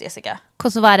sportjournalist, Jessica.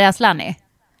 Kosovare Asllani.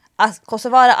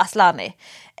 Kosovare Asllani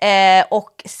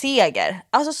och Seger.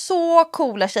 Alltså så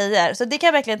coola tjejer. Så det kan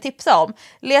jag verkligen tipsa om.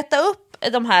 Leta upp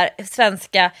de här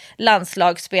svenska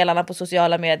landslagsspelarna på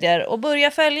sociala medier och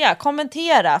börja följa,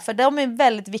 kommentera. För de är en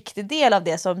väldigt viktig del av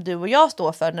det som du och jag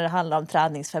står för när det handlar om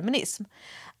träningsfeminism.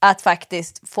 Att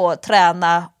faktiskt få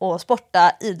träna och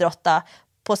sporta, idrotta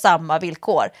på samma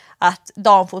villkor. Att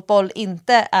damfotboll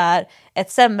inte är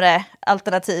ett sämre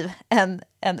alternativ än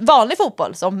en vanlig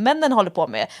fotboll som männen håller på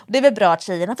med. Och det är väl bra att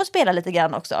tjejerna får spela lite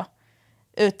grann också.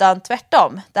 Utan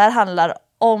tvärtom, det här handlar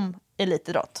om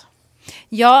elitidrott.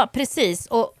 Ja, precis.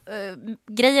 Och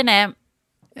grejen är,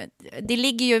 det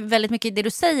ligger ju väldigt mycket i det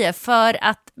du säger, för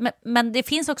att, men det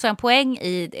finns också en poäng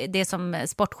i det som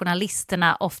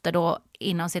sportjournalisterna ofta då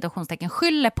inom situationstecken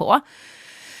skyller på.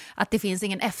 Att det finns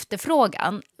ingen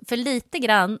efterfrågan. För lite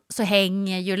grann så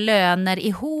hänger ju löner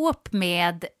ihop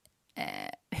med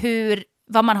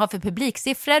vad man har för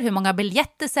publiksiffror, hur många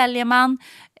biljetter säljer man,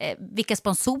 vilka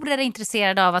sponsorer är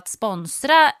intresserade av att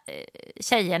sponsra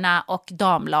tjejerna och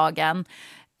damlagen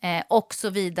och så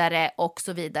vidare och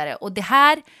så vidare. Och det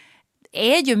här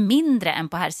är ju mindre än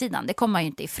på här sidan. Det kommer man ju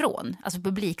inte ifrån. Alltså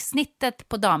publiksnittet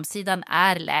på damsidan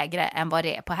är lägre än vad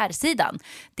det är på här sidan.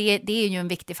 Det är ju en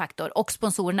viktig faktor. Och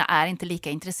sponsorerna är inte lika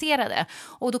intresserade.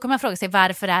 Och då kan man fråga sig,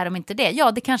 varför är de inte det?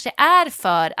 Ja, det kanske är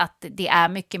för att det är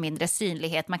mycket mindre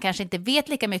synlighet. Man kanske inte vet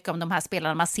lika mycket om de här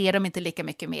spelarna. Man ser dem inte lika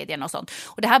mycket i medierna och sånt.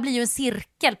 Och det här blir ju en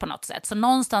cirkel på något sätt. Så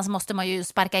någonstans måste man ju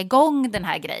sparka igång den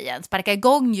här grejen. Sparka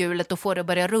igång hjulet och få det att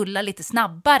börja rulla lite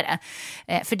snabbare.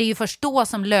 För det är ju först då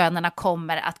som lönerna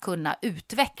kommer att kunna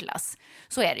utvecklas.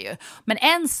 Så är det ju. Men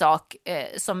en sak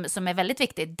som är väldigt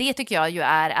viktig, det tycker jag ju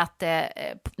är att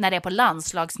när det är på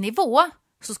landslagsnivå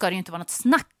så ska det ju inte vara något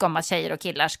snack om att tjejer och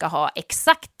killar ska ha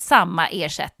exakt samma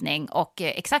ersättning och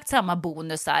exakt samma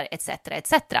bonusar etc.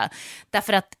 etc.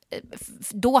 Därför att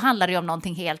då handlar det ju om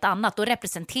någonting helt annat. Då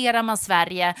representerar man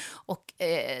Sverige och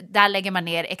där lägger man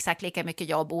ner exakt lika mycket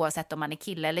jobb oavsett om man är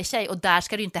kille eller tjej. Och där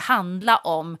ska det ju inte handla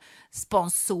om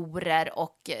sponsorer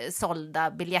och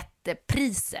sålda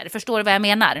biljettpriser. Förstår du vad jag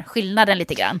menar? Skillnaden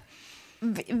lite grann.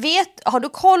 Har du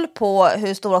koll på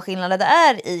hur stora skillnader det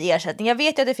är i ersättning? Jag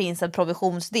vet ju att det finns en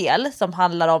provisionsdel som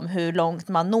handlar om hur långt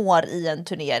man når i en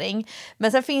turnering.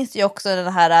 Men sen finns det ju också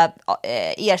den här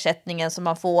ersättningen som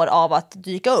man får av att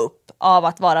dyka upp, av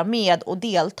att vara med och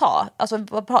delta. Alltså,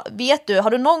 har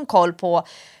du någon koll på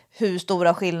hur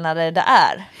stora skillnader det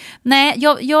är? Nej,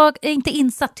 jag är inte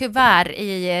insatt tyvärr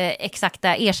i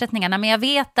exakta ersättningarna. Men jag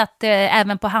vet att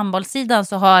även på handbollssidan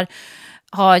så har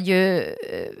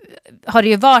det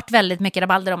ju varit väldigt mycket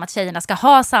rabalder om att tjejerna ska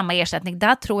ha samma ersättning.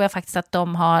 Där tror jag faktiskt att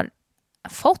de har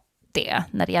fått det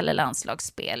när det gäller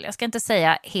landslagsspel. Jag ska inte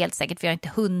säga helt säkert, för jag är inte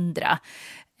 100.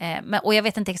 Och jag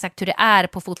vet inte exakt hur det är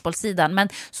på fotbollssidan. Men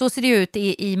så ser det ut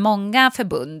i många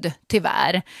förbund,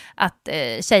 tyvärr, att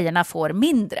tjejerna får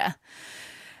mindre.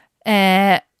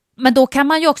 Men då kan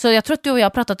man ju också, jag tror att du och jag har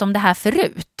pratat om det här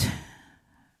förut.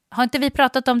 Har inte vi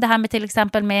pratat om det här med till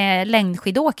exempel med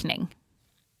längdskidåkning?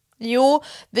 Jo,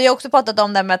 vi har också pratat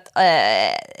om det med att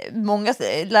många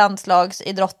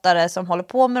landslagsidrottare som håller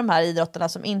på med de här idrotterna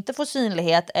som inte får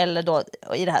synlighet, eller då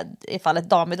i fallet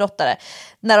damidrottare,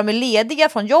 när de är lediga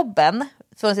från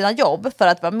sina jobb för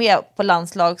att vara med på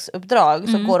landslagsuppdrag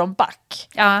så går de back.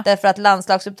 Ja. Därför att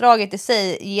landslagsuppdraget i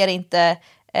sig ger inte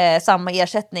samma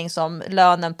ersättning som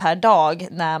lönen per dag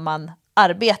när man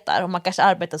arbetar. Och man kanske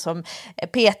arbetar som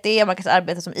PT, man kanske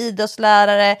arbetar som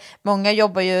idrottslärare. Många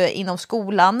jobbar ju inom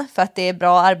skolan för att det är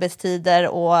bra arbetstider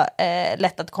och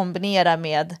lätt att kombinera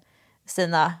med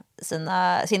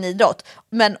sin idrott.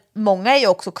 Men många är ju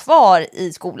också kvar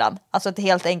i skolan. Alltså att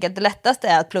helt enkelt det lättaste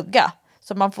är att plugga.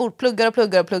 Så man får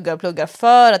pluggar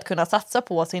för att kunna satsa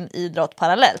på sin idrott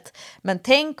parallellt. Men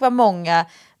tänk vad många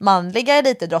manliga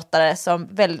elitidrottare som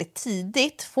väldigt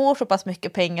tidigt får så pass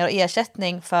mycket pengar och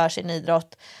ersättning för sin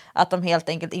idrott att de helt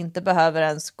enkelt inte behöver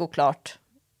ens gå klart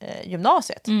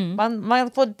gymnasiet.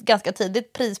 Man får ganska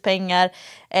tidigt prispengar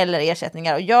eller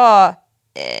ersättningar. Och jag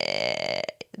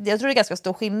tror det är ganska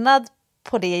stor skillnad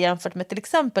på det jämfört med till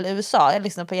exempel USA. Jag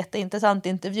lyssnade på en jätteintressant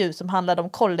intervju som handlade om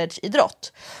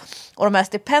collegeidrott. Och de här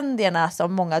stipendierna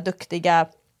som många duktiga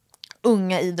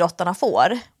unga idrottarna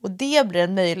får. Och det blir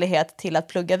en möjlighet till att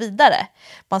plugga vidare.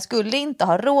 Man skulle inte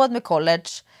ha råd med college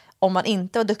om man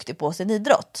inte var duktig på sin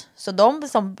idrott. Så de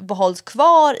som behålls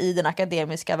kvar i den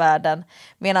akademiska världen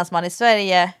medan man i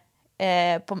Sverige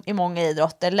i många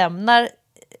idrotter lämnar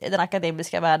den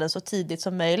akademiska världen så tidigt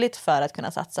som möjligt för att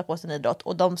kunna satsa på sin idrott.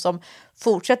 Och de som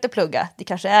fortsätter plugga, det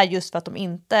kanske är just för att de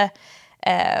inte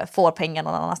får pengar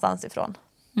någon annanstans ifrån.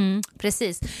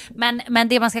 Precis. Men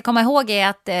det man ska komma ihåg är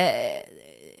att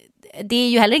det är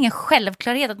ju heller ingen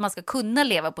självklarhet att man ska kunna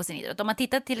leva på sin idrott. Om man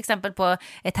tittar till exempel på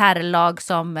ett herrlag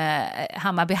som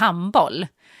Hammarby handboll.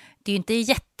 Det är ju inte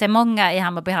jättemånga i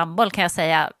Hammarby handboll, kan jag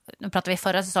säga. Nu pratar vi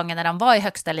förra säsongen när de var i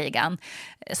högsta ligan,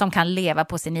 som kan leva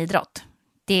på sin idrott.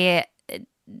 Det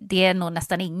är nog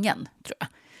nästan ingen, tror jag.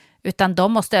 Utan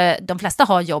de flesta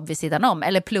har jobb vid sidan om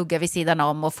eller pluggar vid sidan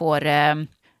om och får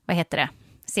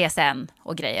CSN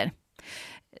och grejer.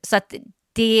 Så att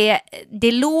det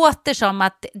låter som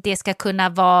att det ska kunna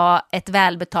vara ett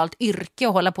välbetalt yrke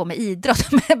att hålla på med idrott.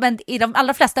 Men i de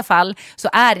allra flesta fall så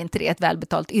är inte det ett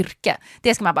välbetalt yrke.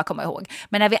 Det ska man bara komma ihåg.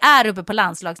 Men när vi är uppe på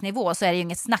landslagsnivå så är det ju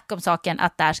inget snack om saken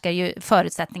att där ska ju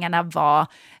förutsättningarna vara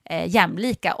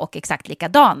jämlika och exakt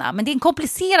likadana. Men det är en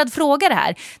komplicerad fråga det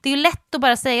här. Det är ju lätt att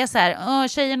bara säga så här,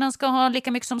 tjejerna ska ha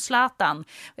lika mycket som Zlatan.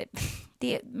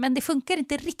 Men det funkar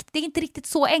inte riktigt. Det är inte riktigt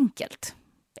så enkelt.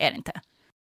 Är det inte?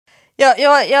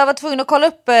 Jag var tvungen att kolla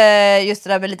upp just det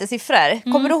där med lite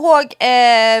siffror. Kommer du ihåg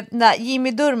när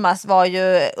Jimmy Durmaz var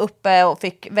ju uppe och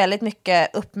fick väldigt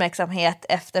mycket uppmärksamhet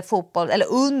efter fotboll,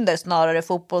 eller under snarare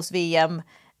fotbolls-VM,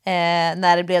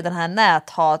 när det blev den här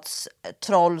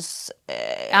näthatstrolls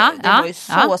det var ju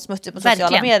så smutsigt på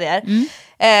sociala medier.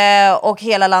 Och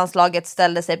hela landslaget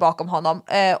ställde sig bakom honom.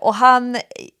 Och han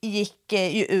gick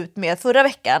ju ut med förra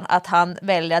veckan att han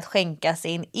väljer att skänka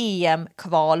sin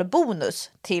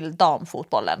EM-kvalbonus till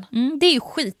damfotbollen. Det är ju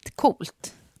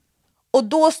skitcoolt. Och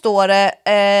då står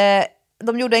det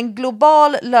de gjorde en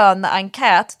global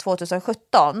löneenkät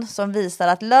 2017 som visar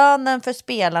att lönen för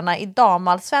spelarna i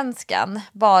damallsvenskan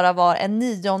bara var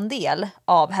 1/9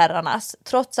 av herrarnas,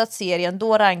 trots att serien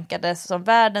då rankades som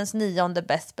världens 9:e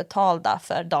bäst betalda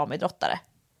för damidrottare.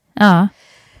 Ja.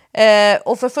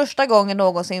 Och för första gången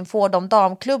någonsin får de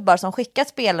damklubbar som skickat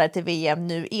spelare till VM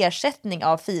nu ersättning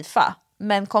av FIFA.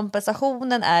 Men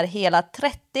kompensationen är hela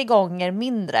 30 gånger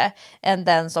mindre än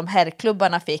den som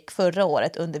herrklubbarna fick förra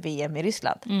året under VM i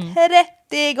Ryssland.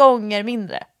 30 gånger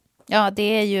mindre. Ja, det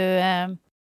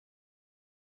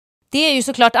är ju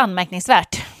såklart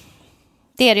anmärkningsvärt.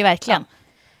 Det är det ju verkligen. Ja.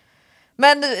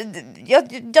 Men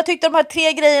jag tyckte de här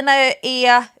 3 grejerna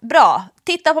är bra.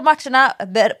 Titta på matcherna,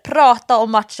 prata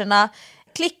om matcherna,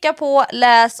 klicka på,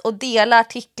 läs och dela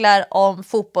artiklar om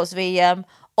fotbolls-VM.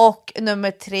 Och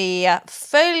nummer 3,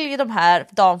 följ de här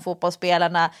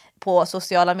damfotbollsspelarna på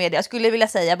sociala medier. Jag skulle vilja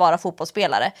säga bara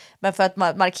fotbollsspelare. Men för att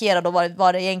markera då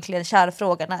vad det egentligen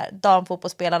kärnfrågan är.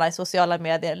 Damfotbollsspelarna i sociala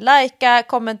medier. Likea,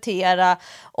 kommentera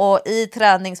och i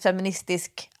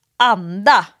träningsfeministisk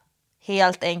anda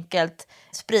helt enkelt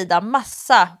sprida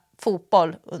massa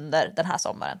fotboll under den här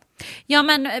sommaren. Ja,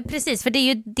 men precis, för det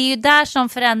är ju där som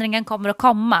förändringen kommer att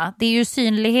komma. Det är ju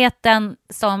synligheten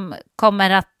som kommer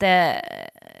att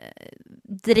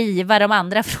driva de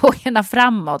andra frågorna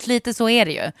framåt. Lite så är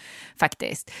det ju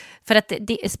faktiskt. För att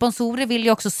sponsorer vill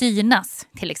ju också synas,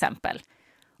 till exempel.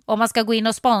 Om man ska gå in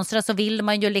och sponsra så vill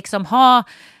man ju liksom ha...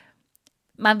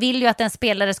 man vill ju att en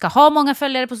spelare ska ha många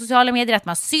följare på sociala medier, att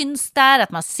man syns där,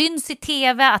 att man syns i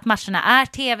tv, att matcherna är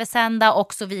tv-sända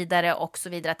och så vidare,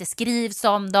 att det skrivs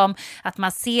om dem, att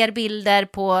man ser bilder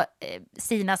på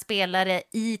sina spelare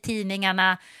i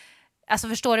tidningarna. Alltså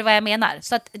förstår du vad jag menar?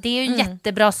 Så att det är ju en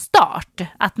jättebra start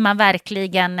att man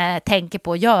verkligen tänker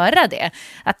på att göra det.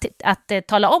 Att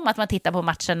tala om att man tittar på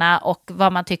matcherna och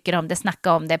vad man tycker om det,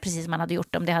 snacka om det, precis som man hade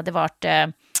gjort om det hade varit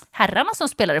herrarna som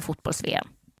spelade fotbolls-VM.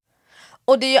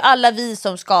 Och det är ju alla vi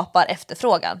som skapar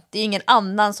efterfrågan. Det är ingen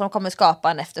annan som kommer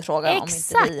skapa en efterfrågan om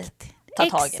inte vi tar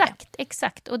tag i det.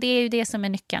 Exakt. Och det är ju det som är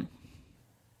nyckeln.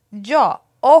 Ja,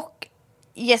 och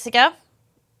Jessica,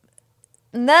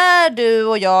 när du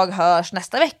och jag hörs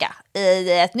nästa vecka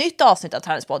i ett nytt avsnitt av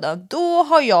Träningspodden, då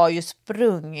har jag ju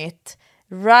sprungit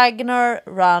Ragnar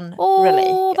Run Relay.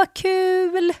 Åh, vad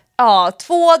kul! Ja,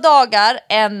 2 dagar,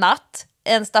 en natt,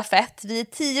 en stafett. Vi är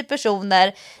 10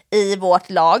 personer i vårt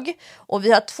lag och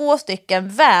vi har 2 stycken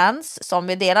vans som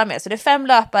vi delar med. Så det är 5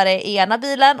 löpare i ena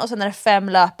bilen och sen är det 5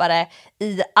 löpare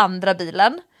i andra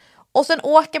bilen. Och sen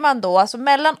åker man då alltså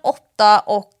mellan 8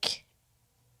 och...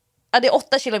 Ja, det är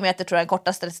 8 kilometer tror jag den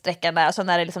kortaste sträckan är. Och sen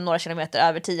är det liksom några kilometer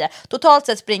över 10. Totalt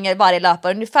sett springer varje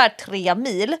löpare ungefär 3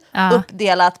 mil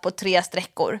uppdelat på 3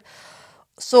 sträckor.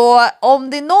 Så om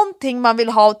det är någonting man vill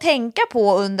ha och tänka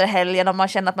på under helgen, om man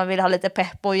känner att man vill ha lite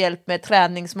pepp och hjälp med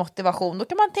träningsmotivation, då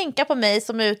kan man tänka på mig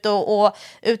som är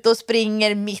ute och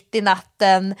springer mitt i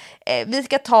natten. Vi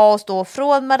ska ta oss då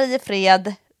från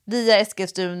Mariefred via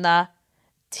Eskilstuna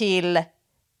till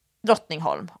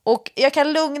Drottningholm. Och jag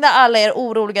kan lugna alla er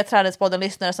oroliga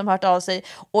Träningspodden-lyssnare som hört av sig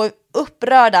och är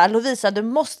upprörda. Lovisa, du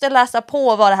måste läsa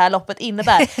på vad det här loppet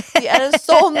innebär. Det är en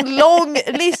sån lång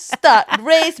lista.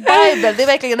 Race Bible, det är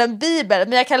verkligen en bibel.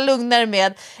 Men jag kan lugna er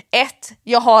med 1,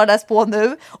 jag har läst på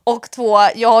nu. Och 2,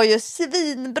 jag har ju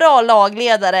svinbra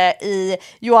lagledare i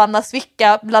Johanna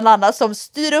Svicka bland annat, som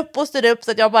styr upp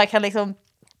så att jag bara kan liksom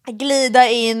glida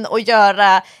in och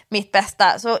göra mitt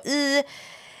bästa. Så i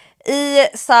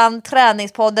sann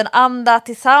Träningspodden anda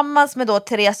tillsammans med då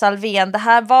Therese Alvén. Det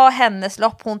här var hennes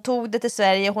lopp. Hon tog det till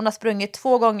Sverige. Hon har sprungit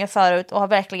 2 gånger förut och har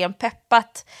verkligen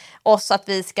peppat oss att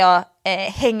vi ska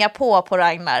hänga på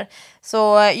Ragnar.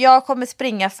 Så jag kommer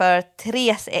springa för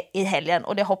Therese i helgen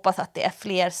och det hoppas att det är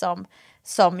fler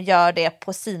som gör det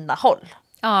på sina håll.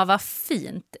 Ja, vad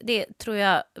fint. Det tror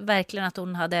jag verkligen att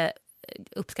hon hade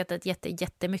uppskattat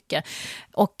jättemycket.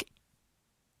 Och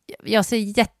jag ser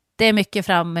jättemycket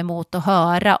fram emot att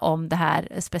höra om det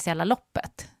här speciella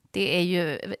loppet. Det är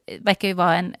ju, verkar ju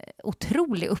vara en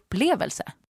otrolig upplevelse.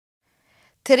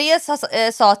 Therese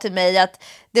sa till mig att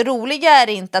det roliga är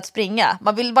inte att springa.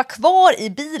 Man vill vara kvar i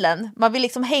bilen. Man vill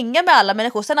liksom hänga med alla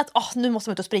människor. Sen att nu måste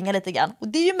man ut och springa lite grann. Och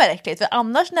det är ju märkligt, för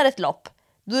annars när det är ett lopp,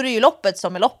 då är det ju loppet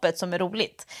som är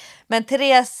roligt. Men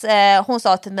Therese, hon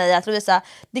sa till mig att Lovisa,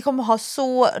 ni kommer ha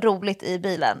så roligt i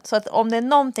bilen. Så att om det är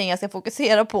någonting jag ska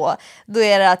fokusera på, då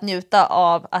är det att njuta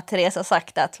av att Therese har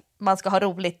sagt att man ska ha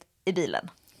roligt i bilen.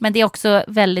 Men det är också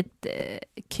väldigt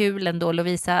kul ändå,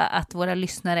 Lovisa, att våra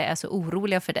lyssnare är så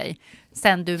oroliga för dig.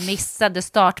 Sen du missade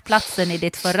startplatsen i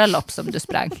ditt förra lopp som du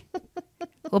sprang.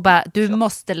 Och bara, du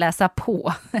måste läsa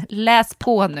på. Läs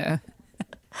på nu.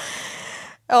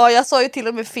 Ja, jag sa ju till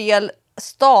och med fel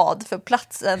stad för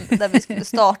platsen där vi skulle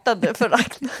starta nu för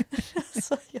Ragnar.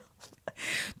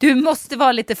 Du måste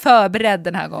vara lite förberedd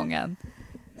den här gången.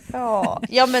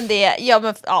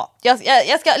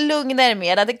 Jag ska lugna er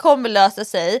med att det kommer lösa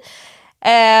sig.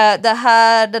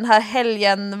 Den här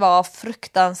helgen var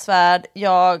fruktansvärd.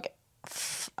 Jag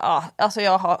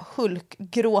har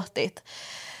hulkgråtit.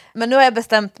 Men nu har jag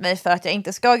bestämt mig för att jag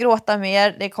inte ska gråta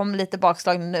mer. Det kom lite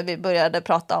bakslag när vi började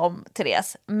prata om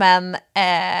Therese. Men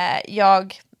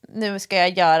nu ska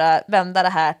jag vända det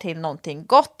här till någonting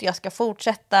gott. Jag ska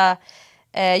fortsätta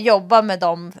jobba med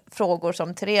de frågor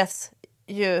som Therese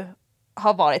ju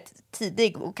har varit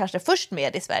tidig och kanske först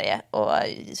med i Sverige.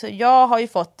 Så jag har ju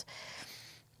fått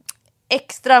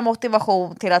extra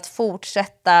motivation till att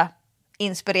fortsätta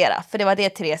inspirera. För det var det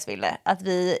Therese ville. Att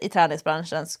vi i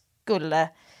träningsbranschen skulle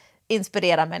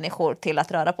inspirera människor till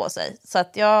att röra på sig. Så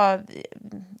att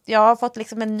jag har fått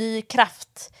liksom en ny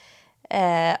kraft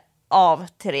av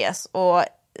Therese. Och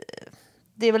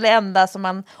det är väl det enda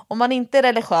som om man inte är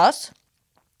religiös.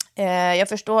 Jag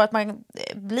förstår att man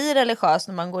blir religiös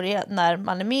när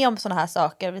man är med om såna här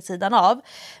saker vid sidan av.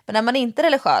 Men när man inte är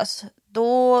religiös,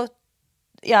 då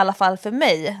i alla fall för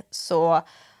mig så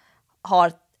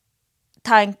har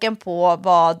tanken på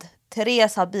vad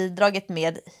Therese har bidragit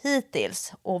med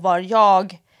hittills och var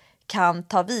jag kan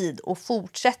ta vid och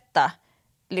fortsätta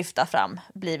lyfta fram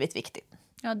blivit viktigt.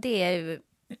 Ja, det är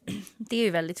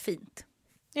ju väldigt fint.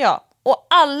 Ja, och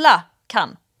alla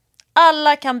kan.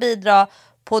 Alla kan bidra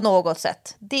på något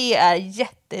sätt. Det är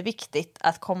jätteviktigt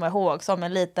att komma ihåg som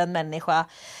en liten människa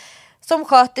som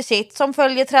sköter sitt, som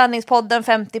följer träningspodden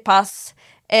 50 pass,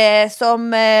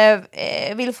 som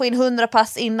vill få in 100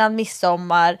 pass innan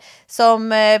midsommar, som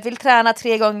vill träna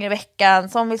 3 gånger i veckan,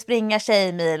 som vill springa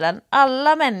Tjejmilen.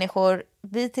 Alla människor,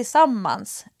 vi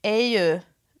tillsammans, är ju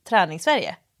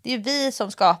Träningssverige. Det är ju vi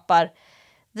som skapar,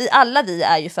 vi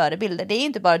är ju förebilder. Det är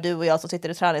inte bara du och jag som sitter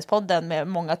i träningspodden med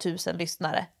många tusen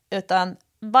lyssnare, utan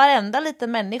varenda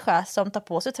liten människa som tar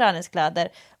på sig träningskläder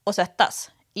och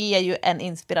svettas är ju en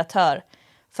inspiratör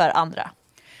för andra.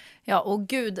 Ja, och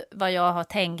gud vad jag har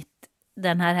tänkt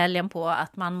den här helgen på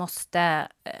att man måste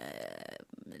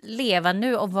leva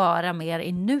nu och vara mer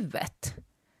i nuet.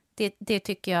 Det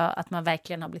tycker jag att man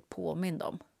verkligen har blivit påmind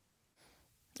om.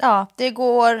 Ja,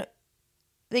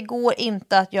 det går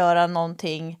inte att göra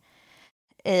någonting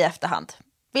i efterhand.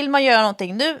 Vill man göra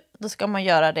någonting nu, då ska man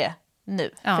göra det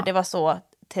nu. Ja. För det var så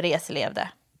Therese levde.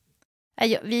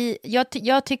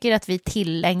 Jag tycker att vi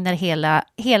tillägnar hela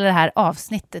det här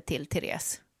avsnittet till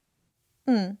Therese.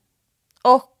 Mm.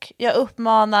 Och jag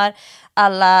uppmanar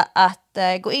alla att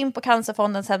gå in på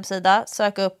Cancerfondens hemsida,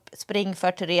 söka upp Spring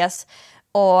för Therese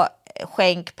och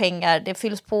skänk pengar. Det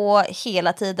fylls på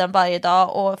hela tiden varje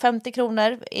dag och 50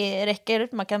 kronor räcker.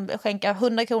 Man kan skänka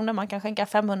 100 kronor, man kan skänka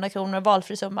 500 kronor,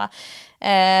 valfri summa.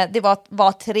 Det var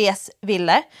vad Therese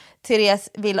ville. Therese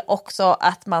vill också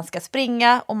att man ska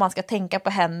springa och man ska tänka på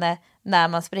henne när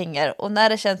man springer. Och när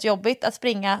det känns jobbigt att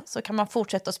springa så kan man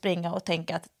fortsätta att springa och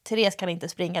tänka att Therese kan inte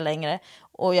springa längre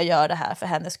och jag gör det här för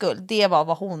hennes skull. Det var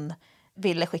vad hon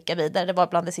ville skicka vidare. Det var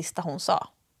bland det sista hon sa.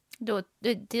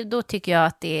 Då tycker jag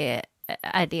att det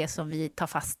är det som vi tar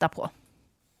fasta på.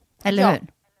 Eller hur?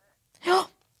 Ja.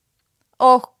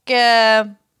 Och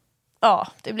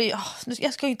det blir...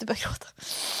 jag ska ju inte börja gråta.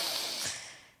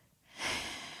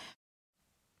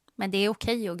 Men det är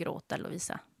okej att gråta,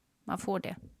 Lovisa. Man får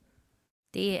det.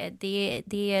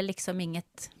 Det är liksom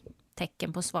inget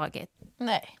tecken på svaghet.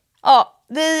 Nej. Ja,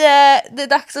 det är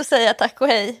dags att säga tack och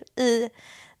hej i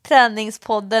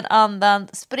träningspodden Andan.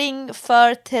 Spring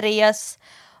för Therese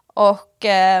och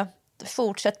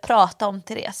fortsätt prata om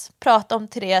Therese. Prata om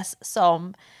Therese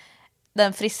som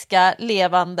den friska,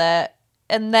 levande,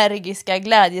 energiska,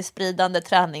 glädjespridande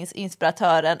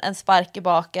träningsinspiratören. En spark i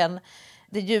baken,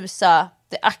 det ljusa,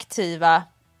 det aktiva,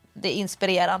 det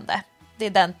inspirerande. Det är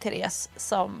den Therese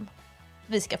som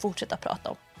vi ska fortsätta prata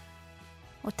om.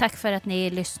 Och tack för att ni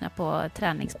lyssnar på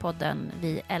träningspodden.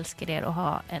 Vi älskar er och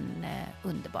ha en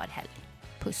underbar helg.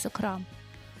 Puss och kram.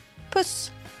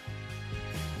 Puss!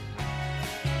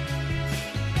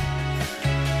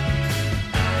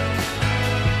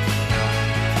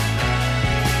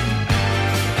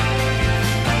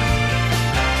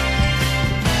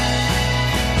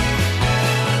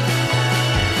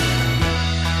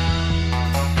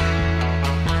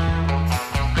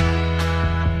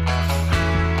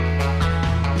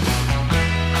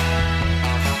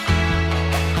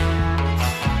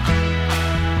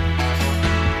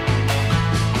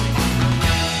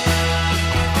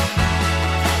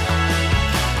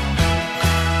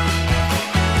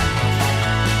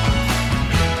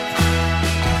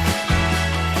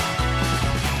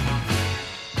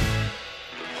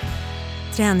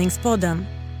 Träningspodden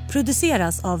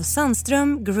produceras av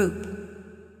Sandström Group.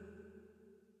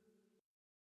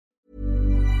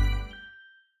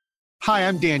 Hi,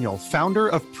 I'm Daniel, founder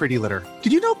of Pretty Litter.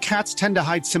 Did you know cats tend to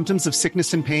hide symptoms of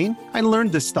sickness and pain? I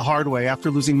learned this the hard way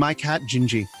after losing my cat,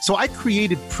 Gingy. So I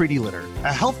created Pretty Litter,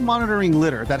 a health monitoring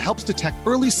litter that helps detect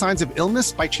early signs of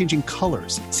illness by changing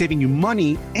colors, saving you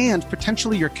money and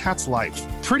potentially your cat's life.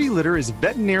 Pretty Litter is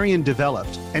veterinarian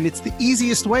developed, and it's the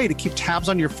easiest way to keep tabs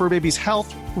on your fur baby's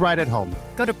health right at home.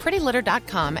 Go to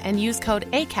prettylitter.com and use code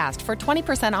ACAST for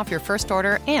 20% off your first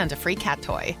order and a free cat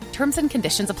toy. Terms and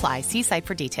conditions apply. See site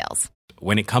for details.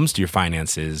 When it comes to your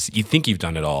finances, you think you've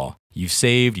done it all. You've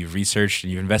saved, you've researched,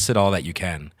 and you've invested all that you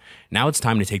can. Now it's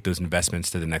time to take those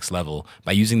investments to the next level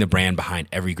by using the brand behind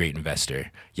every great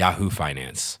investor, Yahoo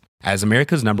Finance. As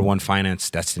America's #1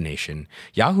 finance destination,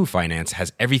 Yahoo Finance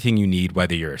has everything you need,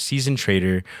 whether you're a seasoned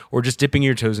trader or just dipping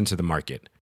your toes into the market.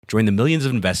 Join the millions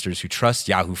of investors who trust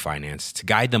Yahoo Finance to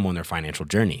guide them on their financial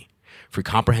journey. For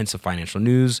comprehensive financial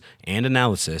news and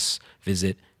analysis,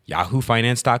 visit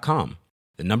yahoofinance.com.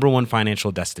 The #1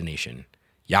 financial destination,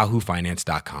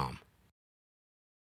 yahoofinance.com.